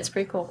Unlimited, it's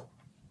pretty cool.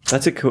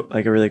 That's a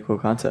really cool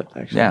concept,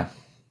 actually. Yeah,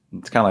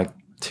 it's kind of like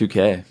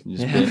 2K. You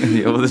just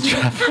be able to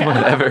draft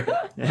whatever.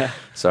 Yeah.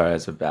 Sorry,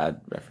 that's a bad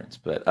reference,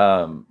 but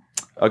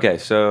okay.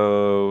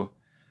 So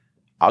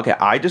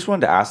I just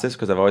wanted to ask this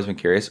because I've always been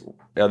curious.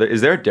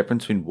 Is there a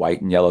difference between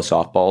white and yellow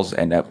softballs,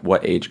 and at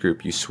what age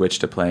group you switch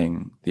to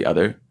playing the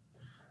other?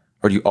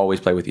 Or do you always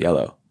play with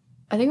yellow?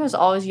 I think it was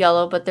always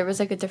yellow, but there was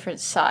like a different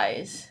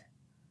size.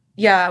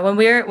 Yeah,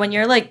 when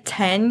you're like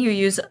 10, you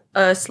use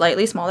a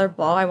slightly smaller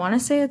ball. I want to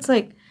say it's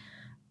like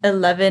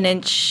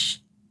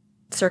 11-inch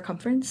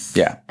circumference.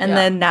 Yeah. And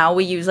then now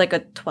we use like a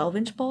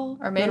 12-inch ball.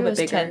 Or maybe it was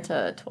 10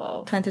 to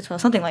 12. 10 to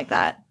 12, something like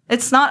that.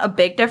 It's not a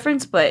big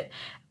difference, but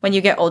when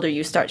you get older,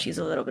 you start to use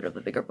a little bit of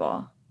a bigger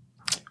ball.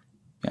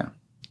 Yeah.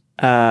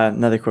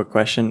 Another quick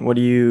question. What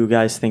do you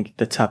guys think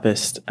the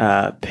toughest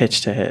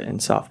pitch to hit in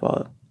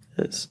softball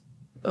is?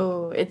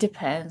 Oh, it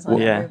depends on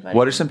Yeah. everybody.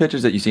 What are some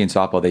pitches that you see in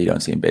softball that you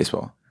don't see in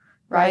baseball?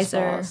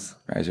 risers?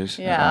 Risers?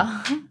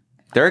 Yeah. Okay.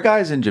 There are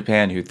guys in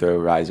Japan who throw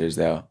risers,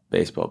 though,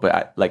 baseball.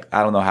 But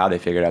I don't know how they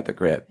figured out the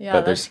grip. Yeah,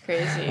 but that's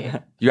crazy.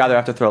 You either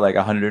have to throw like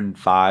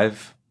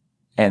 105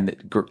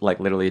 and like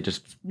literally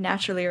just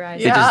Naturally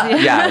rise. Yeah.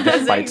 it just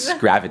That's fights exact-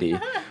 gravity,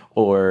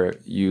 or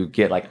you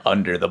get like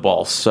under the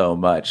ball so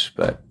much.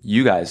 But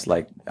you guys,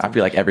 like, I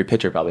feel like every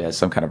pitcher probably has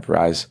some kind of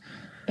rise.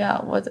 Yeah.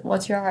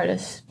 What's your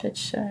hardest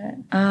pitch?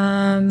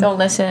 Um, Don't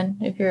listen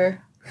if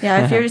you're.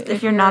 yeah,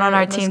 if you're not on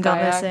our in the team, don't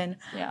Skyak. listen.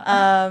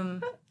 Yeah.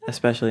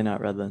 Especially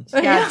not Redlands.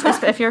 Yeah,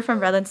 if you're from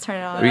Redlands, turn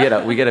it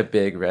on. We get a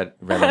big red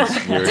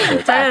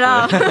viewership. Turn it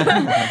off.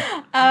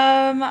 actually.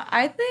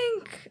 I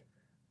think.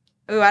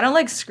 Ooh, I don't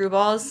like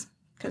screwballs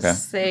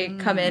because they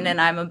come in, and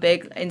I'm a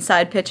big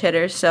inside pitch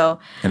hitter. So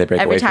And they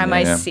break every away from time you, I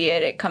yeah. see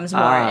it, it comes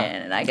more Ah. in,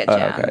 and I get Oh,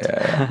 jammed. okay,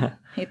 yeah.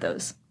 Hate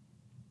those.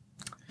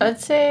 I'd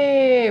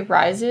say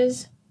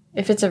rises.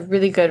 If it's a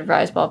really good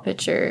rise ball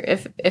pitcher,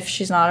 if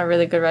she's not a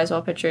really good rise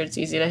ball pitcher, it's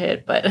easy to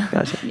hit. But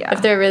Gotcha. Yeah.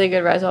 if they're a really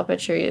good rise ball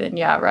pitcher, then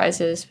yeah,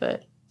 rises.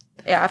 But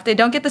Yeah, if they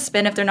don't get the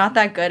spin, if they're not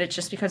that good, it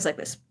just becomes like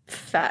this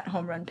fat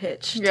home run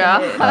pitch. to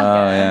Yeah. hit. Oh,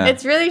 yeah.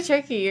 it's really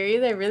tricky. You're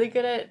either really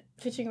good at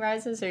pitching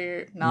rises or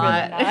you're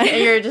not. Really not.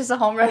 You're just a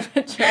home run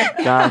pitcher.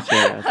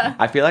 Gotcha.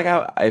 I feel like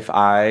if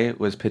I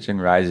was pitching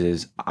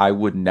rises, I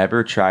would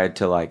never try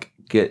to like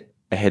get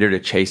a hitter to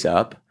chase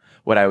up.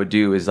 What I would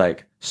do is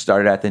like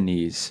start it at the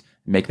knees,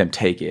 make them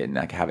take it, and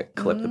like have it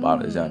clip the bottom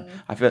of the zone.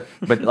 I feel,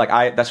 but like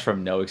that's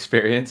from no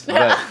experience.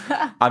 But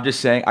I'm just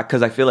saying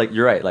because I feel like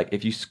you're right. Like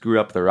if you screw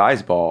up the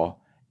rise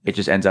ball, it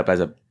just ends up as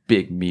a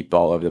big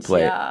meatball over the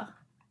plate. Yeah.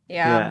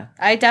 Yeah.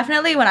 I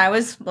definitely, when I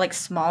was like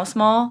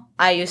small,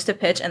 I used to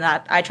pitch, and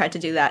that I tried to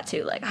do that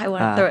too. Like I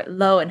want to throw it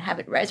low and have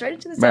it rise right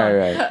into the zone.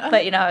 Right.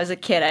 But as a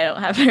kid, I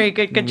don't have very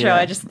good control.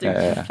 Yeah. I just threw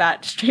Yeah.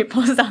 fat straight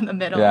balls down the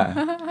middle.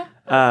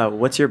 Yeah.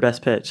 What's your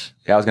best pitch?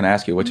 Yeah, I was gonna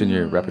ask you, what's in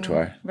your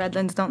repertoire?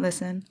 Redlands, don't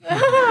listen.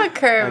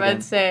 Curve,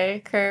 I'd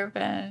say. Curve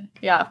and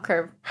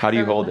curve. How do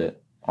you Curve hold and-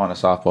 it on a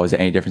softball? Is it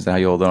any different than how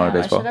you hold it on a I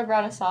should baseball? have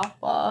brought a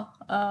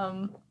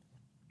softball.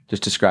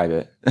 Just describe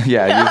it.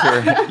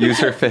 Yeah, use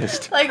her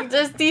fist. Like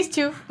just these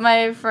two,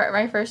 my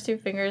first two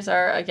fingers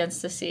are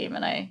against the seam,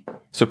 and I.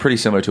 So pretty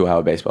similar to how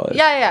a baseball is.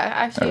 Yeah.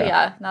 Actually, Okay.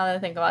 yeah. Now that I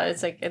think about it,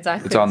 it's like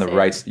exactly. It's on the same.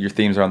 right. Your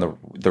themes are on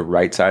the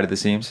right side of the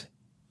seams.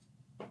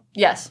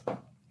 Yes.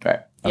 Right.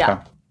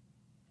 Yeah.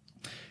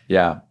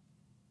 Yeah.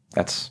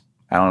 That's.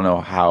 I don't know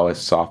how a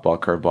softball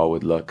curveball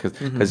would look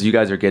because you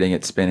guys are getting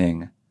it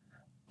spinning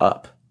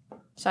up.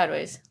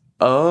 Sideways.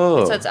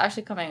 Oh. So it's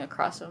actually coming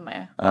across of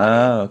my.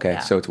 Oh. Okay. Yeah.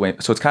 So it's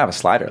kind of a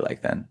slider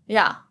like then.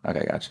 Yeah.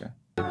 Okay. Gotcha.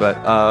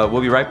 But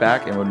we'll be right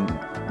back, and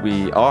when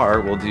we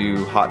are, we'll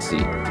do hot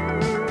seat.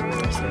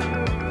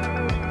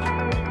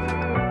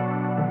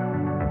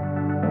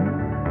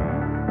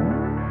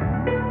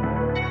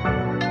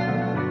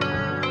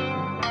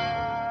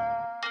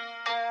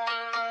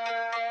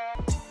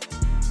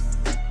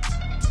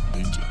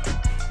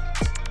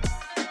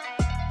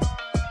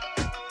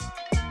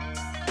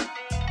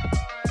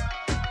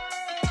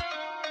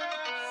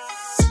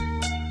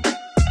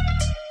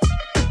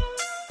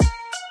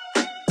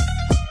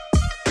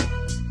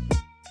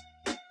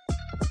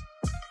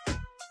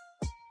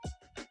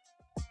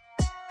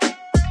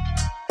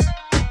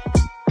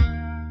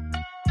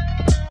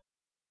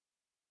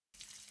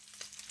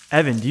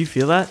 Evan, do you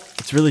feel that?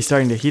 It's really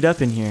starting to heat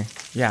up in here.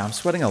 Yeah, I'm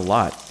sweating a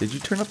lot. Did you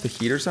turn up the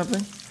heat or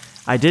something?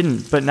 I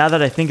didn't, but now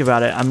that I think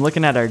about it, I'm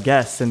looking at our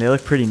guests and they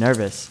look pretty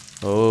nervous.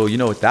 Oh, you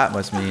know what that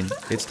must mean.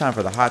 It's time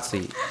for the hot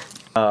seat.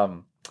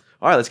 All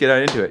right, let's get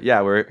right into it.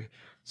 Yeah, we're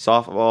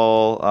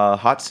softball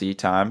hot seat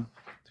time.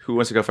 Who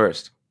wants to go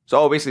first?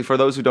 So, basically, for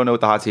those who don't know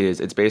what the hot seat is,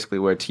 it's basically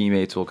where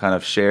teammates will kind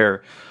of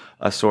share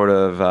a sort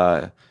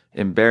of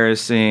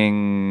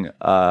embarrassing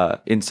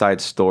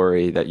inside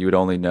story that you would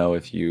only know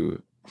if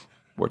you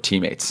were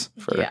teammates.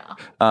 For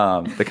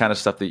the kind of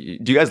stuff that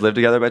do you guys live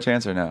together by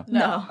chance or no?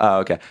 No. Oh,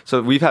 okay.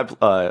 So we've had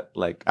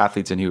like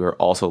athletes in who are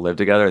also live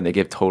together, and they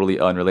give totally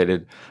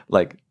unrelated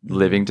like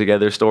living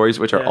together stories,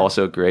 which are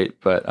also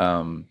great. But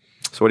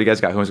so what do you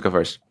guys got? Who wants to go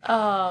first?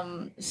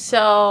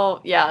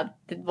 So yeah,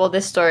 well,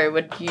 this story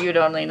you'd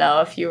only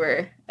know if you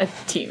were a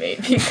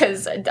teammate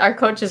because our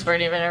coaches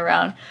weren't even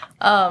around.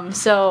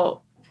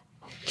 So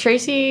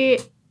Tracie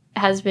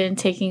has been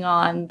taking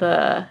on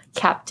the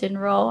captain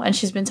role, and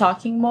she's been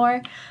talking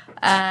more.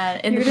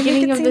 And in the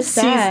beginning of the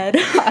season,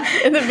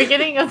 in the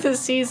beginning of the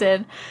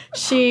season,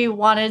 she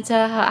wanted to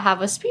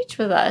have a speech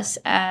with us,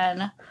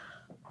 and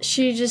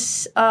she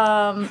just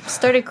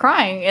started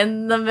crying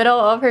in the middle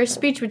of her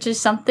speech, which is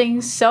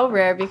something so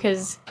rare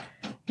because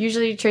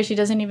usually Tracie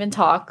doesn't even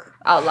talk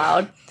out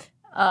loud.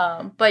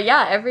 But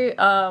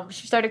yeah,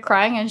 she started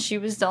crying and she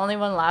was the only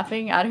one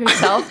laughing at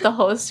herself the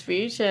whole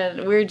speech, and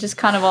we were just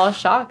kind of all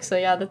shocked. So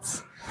yeah,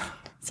 it's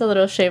a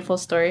little shameful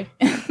story.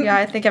 Yeah,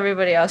 I think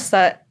everybody else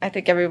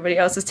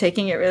is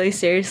taking it really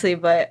seriously,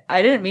 but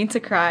I didn't mean to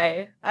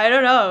cry. I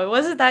don't know, it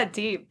wasn't that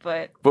deep,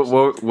 but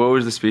what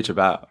was the speech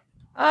about?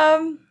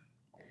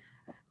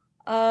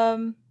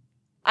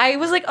 I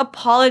was like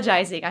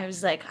apologizing. I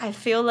was like, I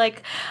feel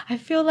like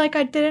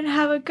I didn't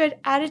have a good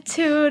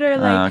attitude, or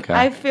like okay.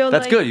 I feel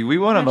that's like, good. We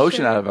want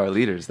emotion out of our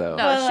leaders, though.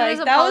 No, Well, she was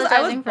like, that was-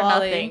 I was apologizing for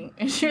bawling.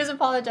 nothing. She was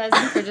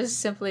apologizing for just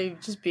simply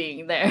just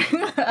being there.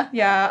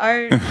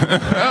 Yeah,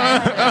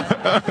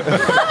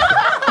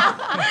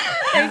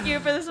 thank you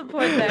for the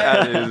support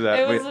there.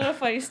 It was a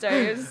funny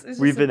story. It was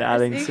We've just been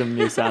adding embarrassing. some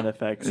new sound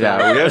effects.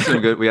 Yeah,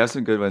 we have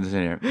some good ones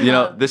in here. You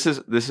know, this is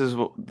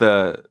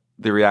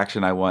the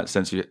reaction I want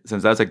since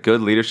that was a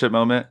good leadership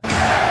moment. Nice.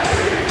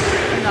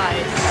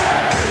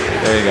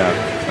 There you go.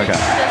 Okay. She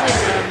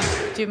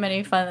doesn't do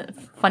many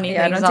funny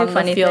Yeah, I things don't do on the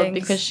funny field things.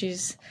 because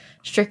she's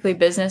strictly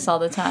business all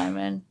the time,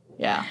 and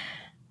yeah.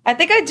 I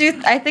think I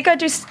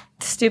do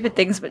stupid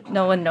things, but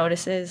no one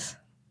notices.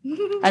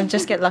 I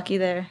just get lucky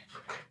there.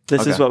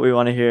 This is Okay. what we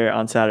want to hear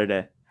on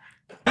Saturday.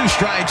 2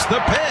 strikes, the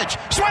pitch,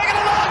 swinging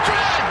a long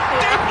drive,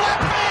 deep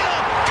left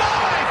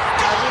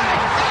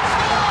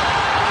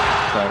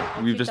field,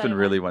 So we've just been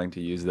really wanting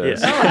to use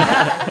those.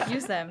 Yeah.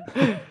 Use them.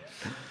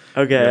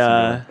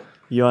 Okay,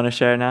 you want to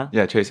share now?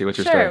 Yeah, Tracie, what's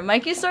your Sure. story?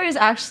 Mikey's story is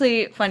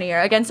actually funnier.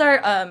 Against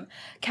our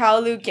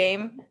Kaolu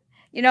game,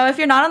 you know, if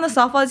you're not on the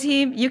softball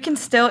team, you can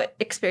still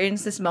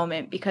experience this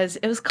moment because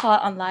it was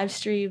caught on live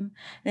stream.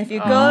 And if you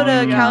go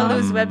to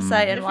Kaolu's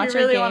website and If watch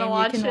you really our wanna game,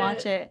 watch you can it.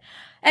 watch it.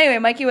 Anyway,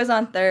 Mikey was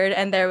on third,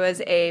 and there was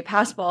a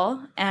pass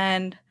ball,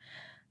 and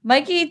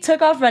Mikey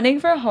took off running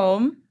for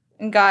home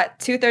and got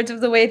 2/3 of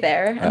the way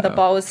there, and the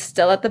ball was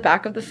still at the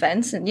back of the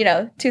fence. And, you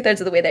know, 2/3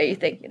 of the way there, you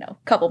think, you know,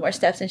 a couple more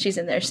steps and she's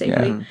in there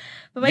safely. Yeah.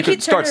 But You Mikey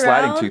could start turned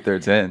sliding around.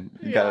 2/3 in.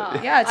 You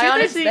gotta, Yeah, I 2/3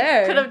 honestly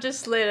there. could have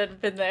just slid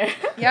and been there.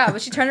 Yeah,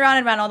 but she turned around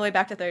and ran all the way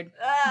back to third.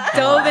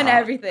 Dove and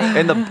everything.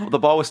 And the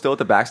ball was still at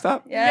the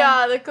backstop?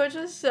 Yeah, the coach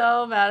was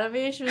so mad at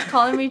me. She was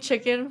calling me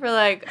chicken for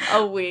like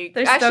a week.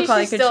 They're still Actually,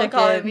 calling she's you still chicken.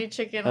 calling me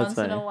chicken That's once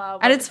in a funny. while.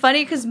 And but- it's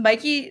funny because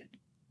Mikey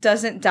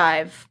doesn't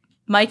dive.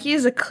 Mikey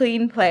is a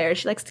clean player.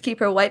 She likes to keep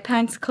her white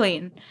pants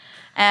clean.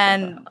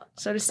 And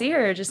so to see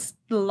her just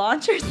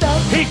launch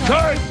herself. He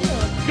could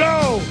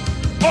go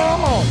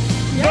all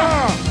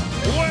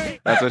the way.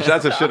 That's what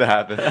should have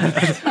happened.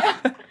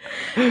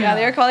 Yeah,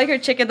 they were calling her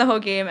chicken the whole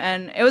game.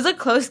 And it was a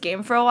close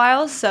game for a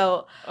while.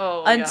 So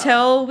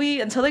until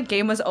the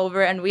game was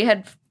over and we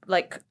had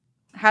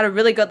had a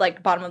really good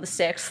bottom of the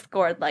sixth,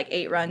 scored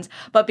 8 runs.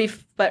 But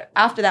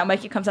after that,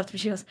 Mikey comes up to me.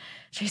 She goes,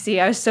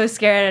 "Tracie, I was so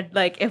scared.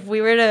 If we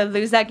were to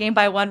lose that game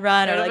by 1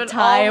 run It or would've been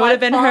tie, all it would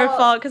have my been her fault.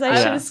 fault because I I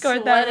should have was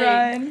scored that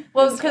sweating. run."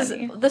 Well, It was because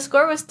funny. the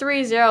score was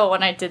 3-0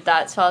 when I did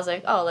that, so I was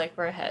like, "Oh,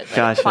 we're ahead.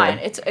 Gotcha. Fine,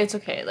 it's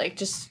okay.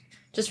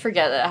 Just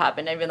forget that it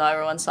happened, even though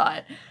everyone saw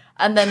it."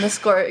 And then the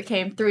score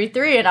came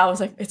 3-3, and I was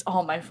like, "It's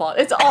all my fault.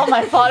 It's all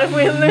my fault if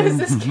we lose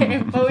this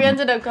game." But we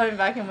ended up coming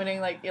back and winning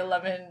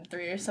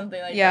 11-3 or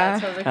something like Yeah.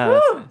 that. So I was like, Oh,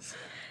 that's "Woo!" nice.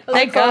 It was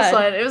Thank a close God.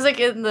 one. It was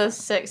in the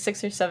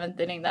sixth or seventh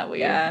inning that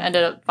we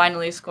ended up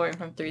finally scoring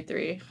from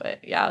 3-3. But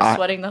yeah, I was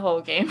sweating the whole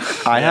game.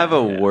 I have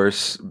a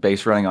worse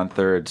base running on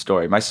third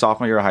story. My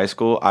sophomore year of high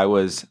school, I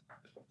was,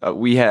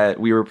 we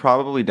were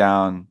probably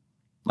down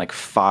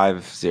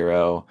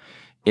 5-0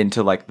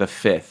 into the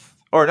fifth,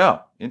 or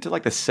no, into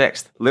the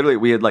sixth. Literally,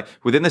 we had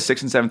within the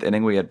 6th and 7th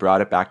inning, we had brought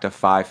it back to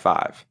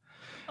 5-5.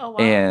 Oh wow!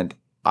 And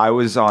I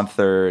was on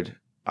third.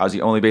 I was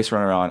the only base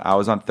runner on. I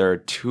was on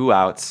third, 2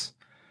 outs.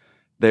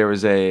 There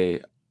was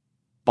a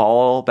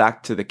ball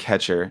back to the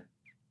catcher,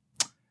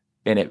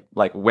 and it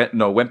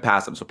went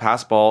past him. So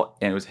pass ball,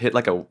 and it was hit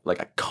like a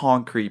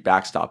concrete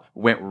backstop.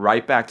 Went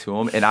right back to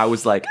him, and I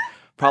was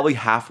probably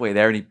halfway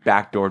there, and he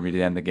backdoored me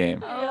to end the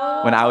game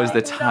when I was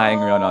the tying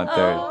run on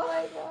third. Oh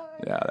my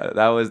god! Yeah,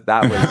 that was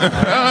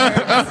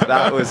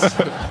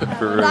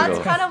brutal. That's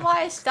kind of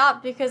why I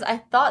stopped, because I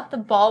thought the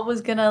ball was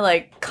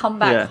gonna come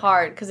back Yeah.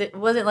 hard, because it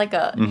wasn't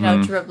a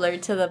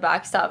dribbler to the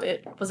backstop.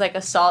 It was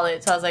a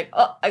solid. So I was like,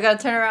 oh, I gotta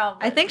turn around.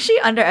 I think she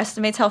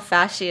underestimates how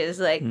fast she is.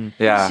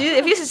 Yeah.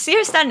 If you see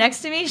her stand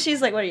next to me,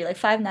 she's what are you,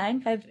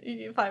 5'9",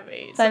 5'8",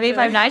 5'8",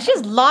 5'9". She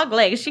has long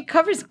legs. She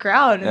covers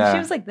ground, and Yeah. she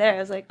was there. I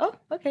was like, oh,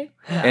 okay,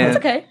 And it's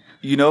okay.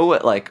 you know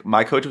what?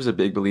 My coach was a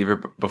big believer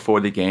before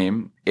the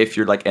game. If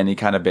you're any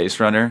kind of base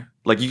runner,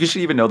 you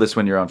should even know this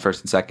when you're on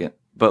first and second.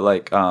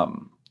 But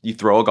you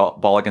throw a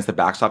ball against the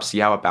backstop, see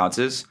how it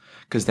bounces,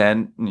 because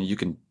then you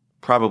can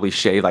probably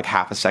shave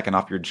half a second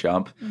off your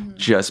jump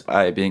just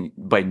by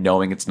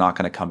knowing it's not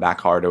going to come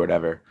back hard or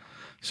whatever.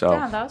 So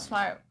Yeah, that was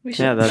smart. We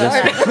Yeah, that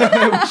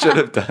is. we should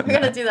have done We're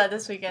gonna that. do that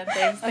this weekend.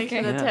 Thanks for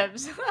the Yeah.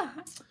 tips.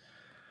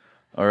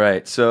 All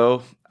right,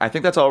 so I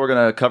think that's all we're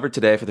going to cover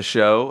today for the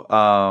show.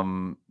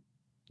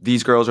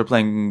 these girls are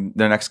playing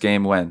their next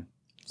game when?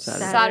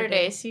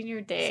 Saturday,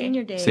 senior day.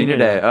 Senior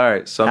day. All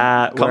right. So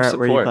come support.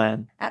 Where are you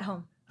playing? At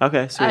home.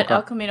 Okay. Sweet. At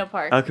El Camino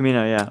Park. El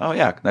Camino, yeah. Oh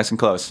yeah, nice and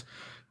close.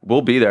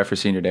 We'll be there for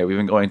senior day. We've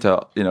been going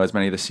to as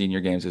many of the senior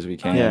games as we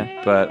can.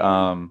 Yeah. But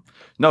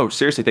no,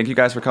 seriously, thank you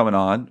guys for coming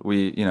on.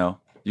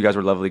 You guys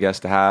were lovely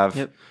guests to have.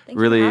 Yep. Thanks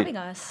really for having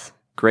us.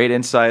 Great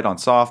insight on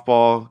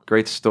softball.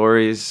 Great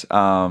stories. We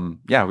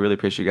really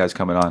appreciate you guys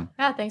coming on.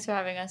 Yeah, thanks for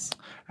having us.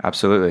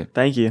 Absolutely.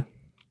 Thank you.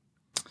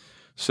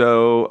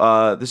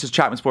 So this is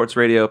Chapman Sports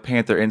Radio,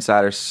 Panther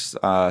Insiders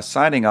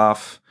signing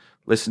off.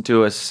 Listen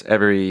to us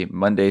every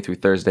Monday through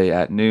Thursday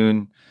at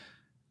noon,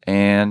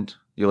 and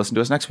you'll listen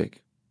to us next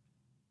week.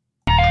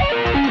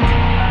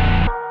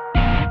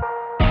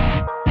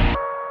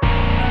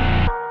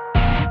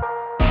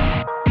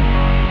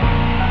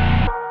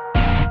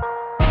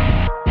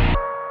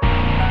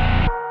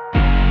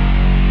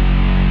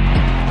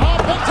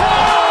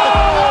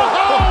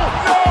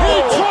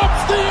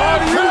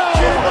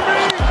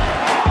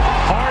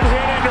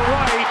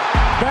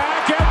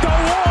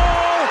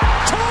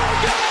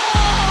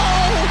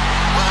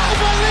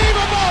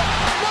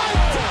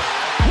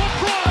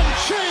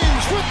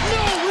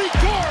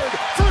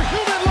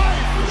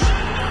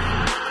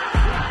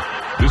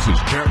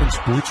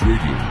 Sports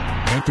Radio,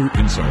 Panther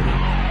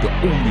Insider, the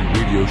only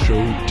radio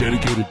show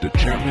dedicated to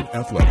Chapman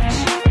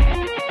athletics.